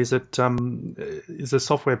found? Is the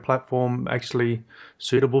software platform actually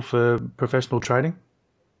suitable for professional trading?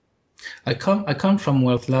 I come from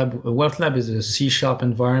Wealth Lab. Wealth Lab is a C#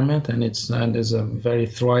 environment, and there's a very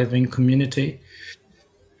thriving community.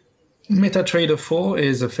 MetaTrader 4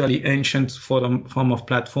 is a fairly ancient form of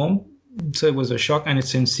platform, so it was a shock, and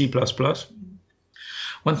it's in C++.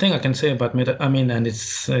 One thing I can say about and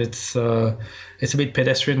it's a bit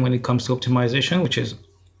pedestrian when it comes to optimization, which is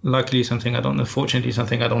luckily unfortunately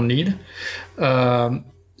something I don't need.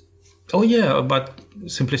 About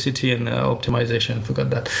simplicity and optimization, I forgot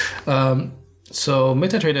that. So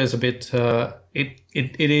MetaTrader is a bit,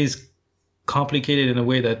 it is complicated in a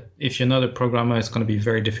way that if you're not a programmer, it's going to be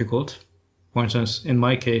very difficult. For instance, in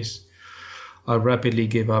my case, I rapidly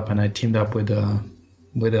gave up and I teamed up with a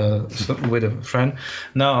friend.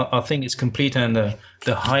 Now I think it's complete, and the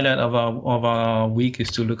highlight of our week is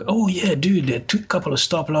to look. Oh yeah, dude, they took a couple of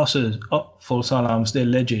stop losses. Oh, false alarms. They're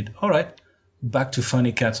legit. All right, back to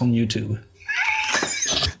funny cats on YouTube.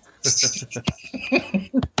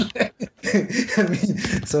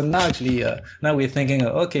 So now we're thinking,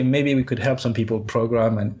 okay, maybe we could help some people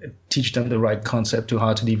program and teach them the right concept to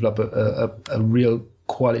how to develop a real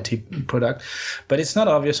quality product, but it's not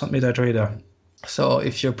obvious on MetaTrader. So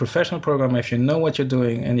if you're a professional programmer, if you know what you're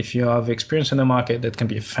doing, and if you have experience in the market, that can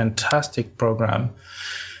be a fantastic program.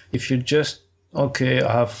 If you just, okay,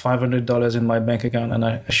 I have $500 in my bank account,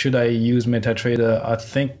 and should I use MetaTrader? I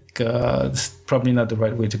think it's probably not the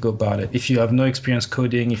right way to go about it. If you have no experience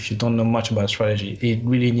coding, if you don't know much about strategy, it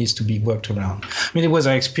really needs to be worked around. I mean, it was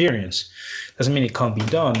our experience. Doesn't mean it can't be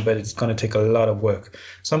done, but it's going to take a lot of work.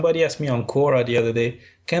 Somebody asked me on Quora the other day,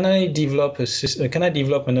 can I develop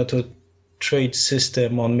an auto trade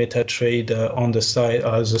system on MetaTrader on the side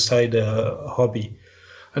as a side hobby?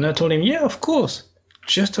 And I told him, yeah, of course,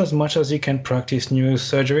 just as much as you can practice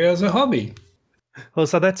neurosurgery as a hobby. Well,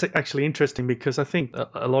 so that's actually interesting, because I think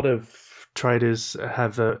a lot of traders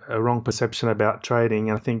have a wrong perception about trading,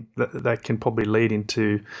 and I think that can probably lead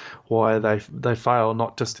into why they fail,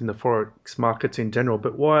 not just in the Forex markets in general,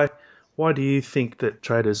 but why do you think that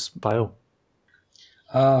traders fail?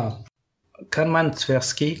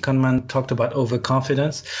 Kahneman talked about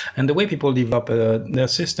overconfidence, and the way people develop their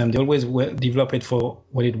system, they always develop it for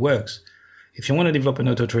when it works. If you want to develop an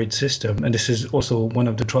auto trade system, and this is also one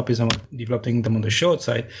of the tropism of developing them on the short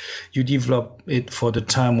side, you develop it for the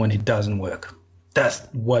time when it doesn't work. That's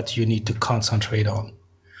what you need to concentrate on.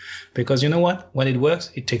 Because you know what? When it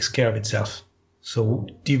works, it takes care of itself. So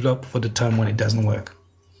develop for the time when it doesn't work.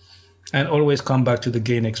 And always come back to the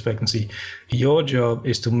gain expectancy. Your job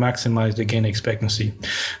is to maximize the gain expectancy.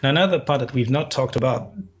 Now, another part that we've not talked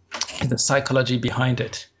about is the psychology behind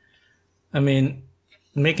it. I mean,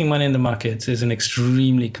 making money in the markets is an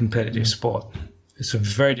extremely competitive sport. It's a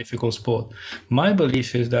very difficult sport. My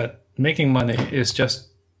belief is that making money is just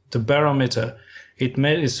the barometer.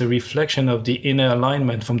 It's a reflection of the inner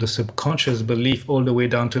alignment from the subconscious belief all the way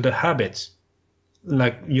down to the habits.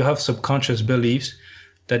 Like, you have subconscious beliefs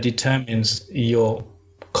that determines your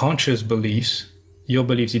conscious beliefs. Your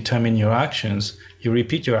beliefs determine your actions. You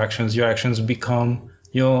repeat your actions become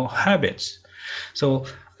your habits. So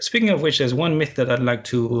speaking of which, there's one myth that I'd like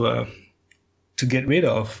to get rid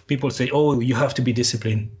of. People say, oh, you have to be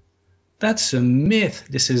disciplined. That's a myth.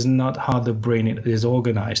 This is not how the brain is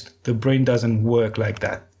organized. The brain doesn't work like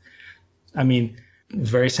that. I mean,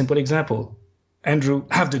 very simple example. Andrew,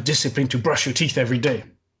 have the discipline to brush your teeth every day.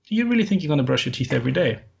 Do you really think you're going to brush your teeth every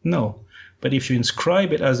day? No. But if you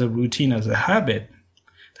inscribe it as a routine, as a habit,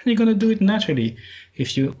 then you're going to do it naturally.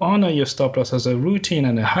 If you honor your stop loss as a routine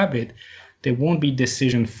and a habit, there won't be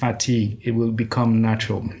decision fatigue. It will become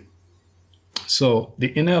natural. So the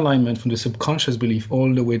inner alignment from the subconscious belief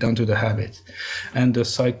all the way down to the habit. And the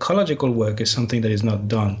psychological work is something that is not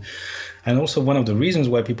done. And also one of the reasons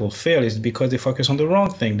why people fail is because they focus on the wrong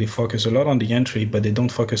thing. They focus a lot on the entry, but they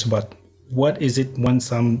don't focus about what is it once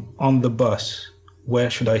I'm on the bus? Where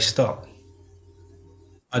should I stop?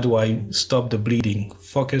 How do I stop the bleeding?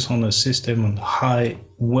 Focus on the system and how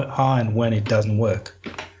and when it doesn't work.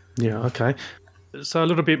 Yeah, okay. So a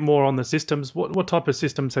little bit more on the systems. What type of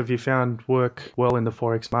systems have you found work well in the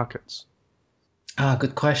Forex markets?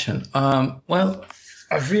 Good question. Well,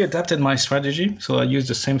 I've readapted my strategy. So I use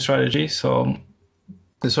the same strategy. So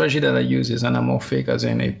the strategy that I use is anamorphic, as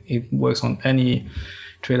in it works on any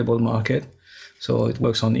tradable market. So it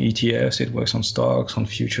works on ETFs, it works on stocks, on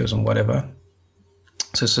futures, on whatever.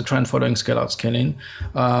 So it's a trend following scale out, scale in.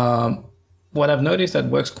 What I've noticed that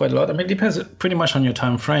works quite a lot, I mean, it depends pretty much on your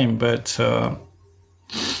time frame, but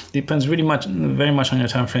depends very much on your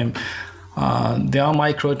time frame. There are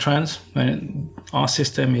micro trends, and our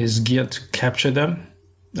system is geared to capture them.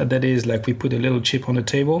 That is, like, we put a little chip on the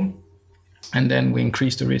table, and then we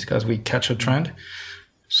increase the risk as we catch a trend.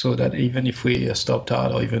 so that even if we stopped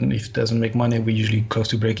out or even if it doesn't make money, we're usually close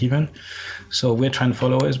to break even. So we're trend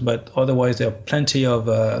followers, but otherwise there are plenty of,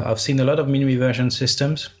 I've seen a lot of mean reversion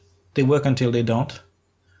systems. They work until they don't.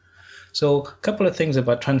 So a couple of things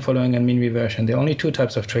about trend following and mean reversion. There are only two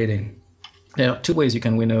types of trading. There are two ways you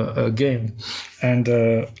can win a game, and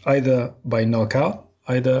either by knockout,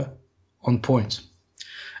 either on points.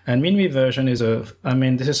 And mean reversion is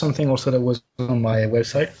this is something also that was on my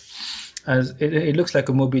website. As it looks like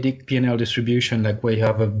a Moby Dick P&L distribution, like where you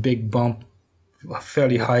have a big bump, a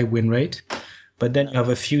fairly high win rate, but then you have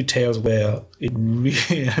a few tails where it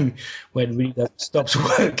really stops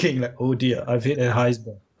working. Like, oh dear, I've hit a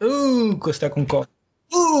iceberg. Ooh, Costa Concord.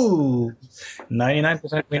 Ooh,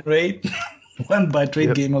 99% win rate. One buy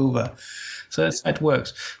trade, game over. So that's how it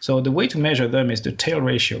works. So the way to measure them is the tail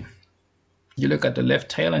ratio. You look at the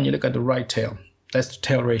left tail and you look at the right tail. That's the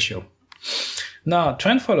tail ratio. Now,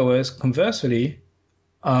 trend followers, conversely,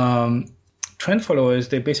 they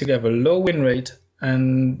basically have a low win rate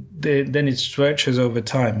and then it stretches over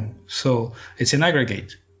time. So it's an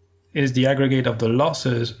aggregate. Is the aggregate of the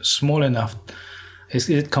losses small enough? Is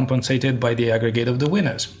it compensated by the aggregate of the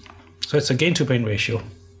winners? So it's a gain to pain ratio.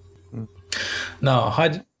 Now,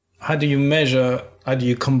 how do you measure, how do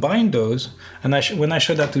you combine those? And when I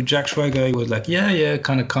showed that to Jack Schwager, he was like, yeah,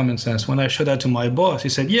 kind of common sense. When I showed that to my boss, he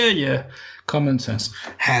said, yeah, common sense.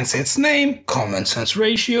 Hence its name, common sense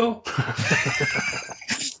ratio.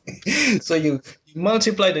 So you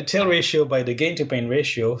multiply the tail ratio by the gain to pain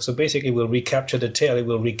ratio. So basically we'll recapture the tail, it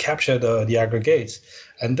will recapture the aggregates.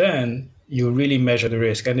 And then you really measure the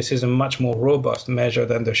risk. And this is a much more robust measure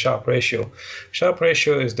than the Sharpe ratio. Sharpe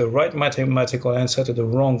ratio is the right mathematical answer to the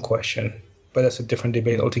wrong question, but that's a different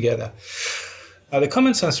debate altogether. The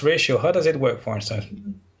common sense ratio, how does it work, for instance?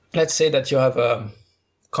 Let's say that you have a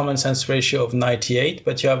common sense ratio of 98,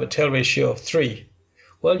 but you have a tail ratio of 3.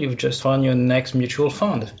 Well, you've just found your next mutual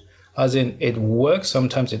fund. As in, it works.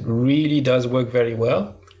 Sometimes it really does work very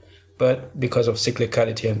well, but because of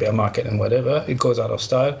cyclicality and bear market and whatever, it goes out of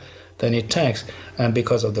style. Then it tanks, and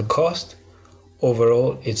because of the cost,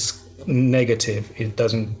 overall it's negative. It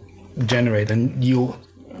doesn't generate, and you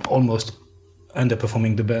almost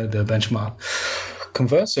underperforming the benchmark.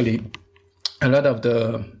 Conversely, a lot of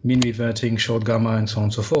the mean reverting, short gamma, and so on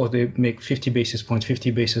and so forth, they make 50 basis points, 50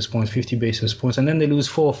 basis points, 50 basis points, and then they lose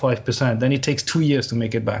 4 or 5%. Then it takes 2 years to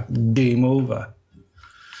make it back. Game over.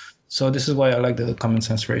 So this is why I like the common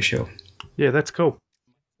sense ratio. Yeah, that's cool.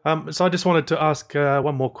 So I just wanted to ask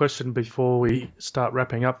one more question before we start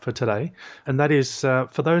wrapping up for today, and that is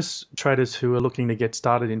for those traders who are looking to get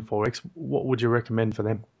started in Forex, what would you recommend for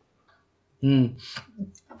them?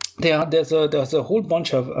 There's a whole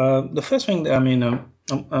bunch of the first thing. I mean,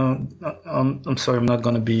 I'm sorry, I'm not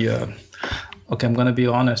going to be okay. I'm going to be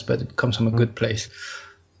honest, but it comes from a good place.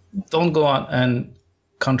 Don't go out and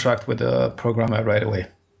contract with a programmer right away.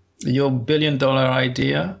 Your $1 billion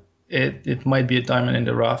idea. It might be a diamond in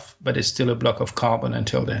the rough, but it's still a block of carbon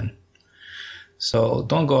until then. So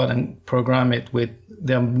don't go out and program it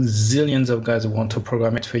there are zillions of guys who want to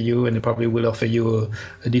program it for you, and they probably will offer you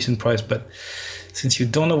a decent price. But since you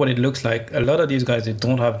don't know what it looks like, a lot of these guys, they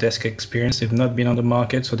don't have desk experience. They've not been on the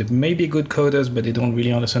market, so they may be good coders, but they don't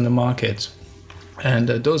really understand the markets. And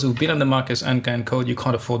those who've been on the markets and can code, you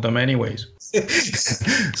can't afford them anyways.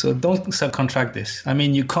 So don't subcontract this. I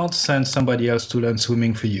mean, you can't send somebody else to learn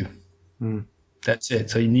swimming for you. That's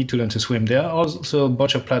it. So you need to learn to swim. There are also a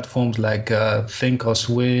bunch of platforms like Think or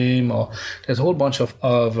Swim, or there's a whole bunch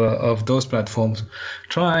of those platforms.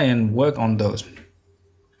 Try and work on those.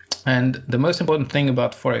 And the most important thing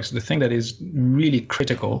about Forex, the thing that is really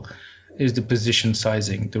critical, is the position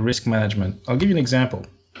sizing, the risk management. I'll give you an example.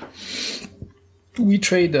 When we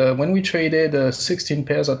traded 16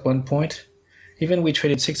 pairs at one point, even we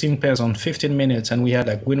traded 16 pairs on 15 minutes and we had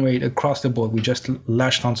like win rate across the board. We just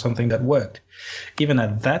lashed on something that worked. Even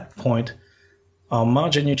at that point, our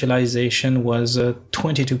margin utilization was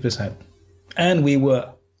 22%. And we were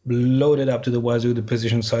loaded up to the wazoo. The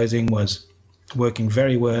position sizing was working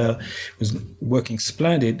very well, was working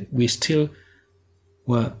splendid. We still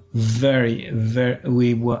were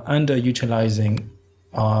we were underutilizing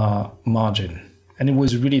our margin. And it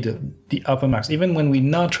was really the upper max. Even when we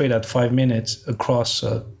now trade at 5 minutes across,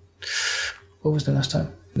 what was the last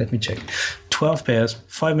time? Let me check. 12 pairs,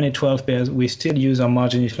 5 minute 12 pairs, we still use our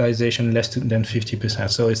margin utilization less than 50%.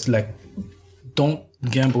 So it's like, don't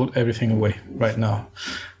gamble everything away right now.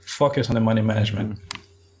 Focus on the money management.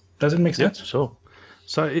 Does it make sense? Yeah, sure.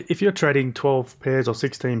 So if you're trading 12 pairs or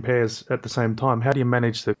 16 pairs at the same time, how do you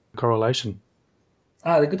manage the correlation?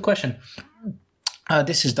 The good question.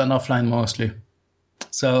 This is done offline mostly.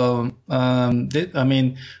 So, I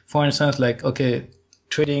mean, for instance, like, okay,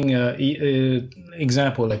 trading,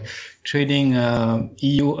 example, like trading EUR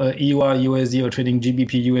USD or trading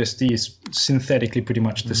GBP USD is synthetically pretty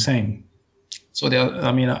much the same. So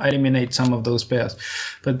I eliminate some of those pairs.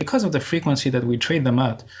 But because of the frequency that we trade them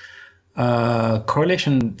at,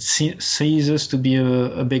 correlation ceases to be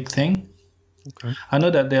a big thing. Okay. I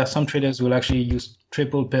know that there are some traders who will actually use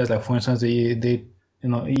triple pairs, like for instance, they EUR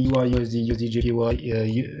USD, USD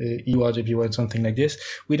JPY, EUR JPY, and something like this.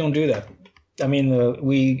 We don't do that. I mean,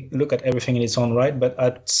 we look at everything in its own right, but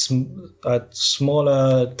at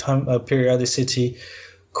smaller time periodicity,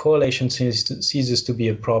 correlation ceases to be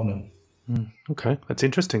a problem. Okay, that's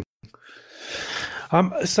interesting.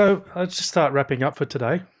 So let's just start wrapping up for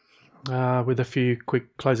today with a few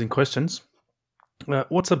quick closing questions.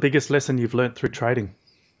 What's the biggest lesson you've learned through trading?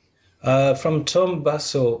 From Tom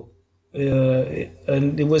Basso,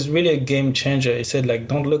 and it was really a game changer. He said, like,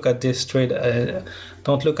 don't look at this trade,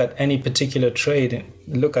 don't look at any particular trade.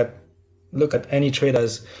 Look at any trade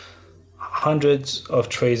as hundreds of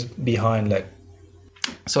trades behind. Like,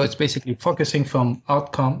 so it's basically focusing from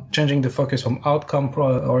outcome, changing the focus from outcome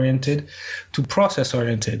oriented to process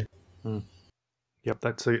oriented. Yep,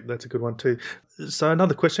 that's a good one too. So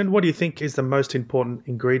another question: what do you think is the most important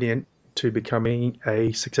ingredient to becoming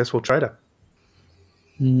a successful trader?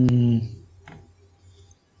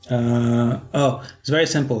 It's very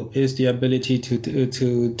simple. It's the ability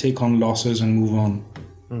to take on losses and move on.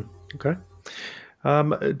 Okay.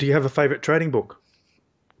 Do you have a favorite trading book?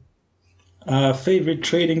 Favorite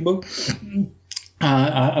trading book?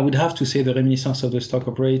 I would have to say The Reminiscence of the Stock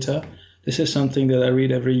Operator. This is something that I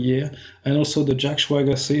read every year. And also the Jack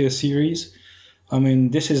Schwager series. I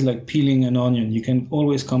mean, this is like peeling an onion. You can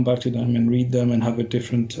always come back to them and read them and have a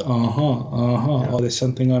different, oh, there's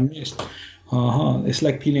something I missed. It's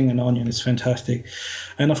like peeling an onion. It's fantastic.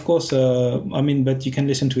 And of course, but you can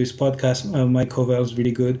listen to his podcast. Mike Covell is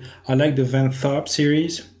really good. I like the Van Tharp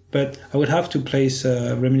series, but I would have to place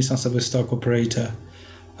Reminiscence of a Stock Operator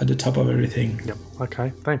at the top of everything. Yep.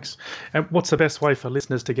 Okay, thanks. And what's the best way for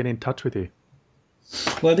listeners to get in touch with you?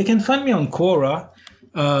 Well, they can find me on Quora,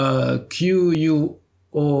 Quora,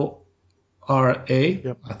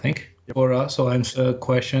 Yep. I think. Yep. Quora, so I answer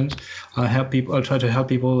questions. I'll try to help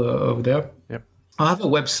people over there. Yep. I have a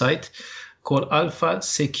website called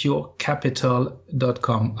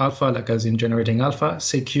alphasecurecapital.com. Alpha, like as in generating alpha,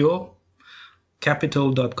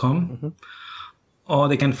 securecapital.com. Mm-hmm. Or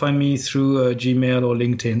they can find me through Gmail or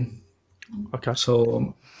LinkedIn. Okay.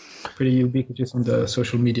 So pretty ubiquitous on the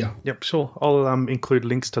social media. Yep, sure. I'll include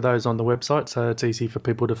links to those on the website, so it's easy for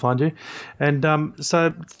people to find you. And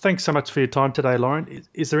so thanks so much for your time today, Laurent.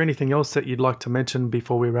 Is there anything else that you'd like to mention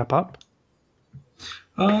before we wrap up?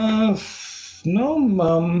 No.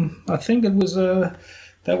 I think that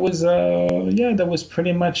was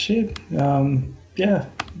pretty much it. Yeah.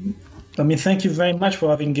 I mean, thank you very much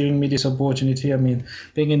for giving me this opportunity. I mean,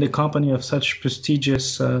 being in the company of such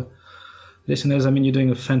prestigious listeners, I mean, you're doing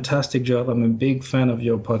a fantastic job. I'm a big fan of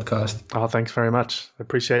your podcast. Oh, thanks very much. I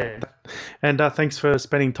appreciate it. And thanks for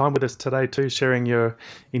spending time with us today too, sharing your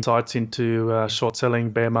insights into short selling,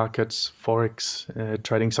 bear markets, Forex,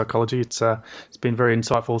 trading psychology. It's been very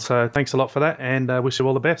insightful. So thanks a lot for that, and I wish you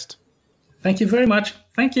all the best. Thank you very much.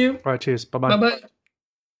 Thank you. All right, cheers. Bye-bye. Bye-bye.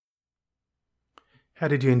 How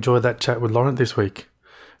did you enjoy that chat with Laurent this week?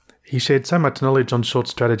 He shared so much knowledge on short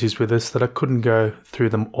strategies with us that I couldn't go through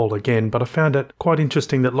them all again, but I found it quite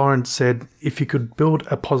interesting that Laurent said if you could build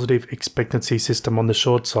a positive expectancy system on the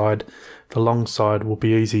short side, the long side will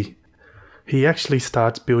be easy. He actually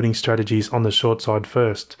starts building strategies on the short side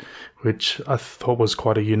first, which I thought was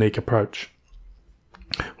quite a unique approach.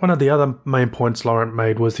 One of the other main points Laurent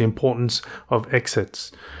made was the importance of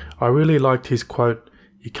exits. I really liked his quote,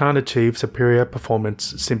 "You can't achieve superior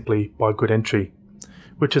performance simply by good entry,"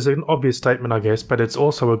 which is an obvious statement, I guess, but it's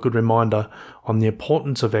also a good reminder on the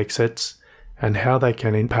importance of exits and how they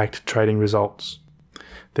can impact trading results.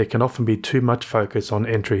 There can often be too much focus on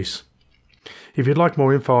entries. If you'd like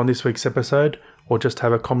more info on this week's episode, or just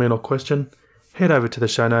have a comment or question, head over to the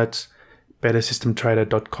show notes,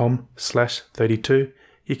 bettersystemtrader.com/32.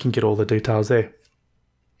 You can get all the details there.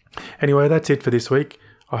 Anyway, that's it for this week.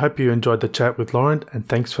 I hope you enjoyed the chat with Laurent, and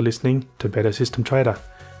thanks for listening to Better System Trader.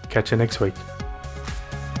 Catch you next week.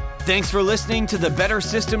 Thanks for listening to the Better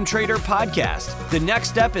System Trader podcast. The next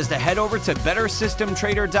step is to head over to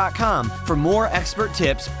bettersystemtrader.com for more expert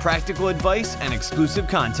tips, practical advice, and exclusive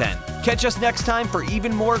content. Catch us next time for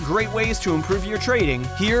even more great ways to improve your trading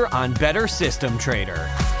here on Better System Trader.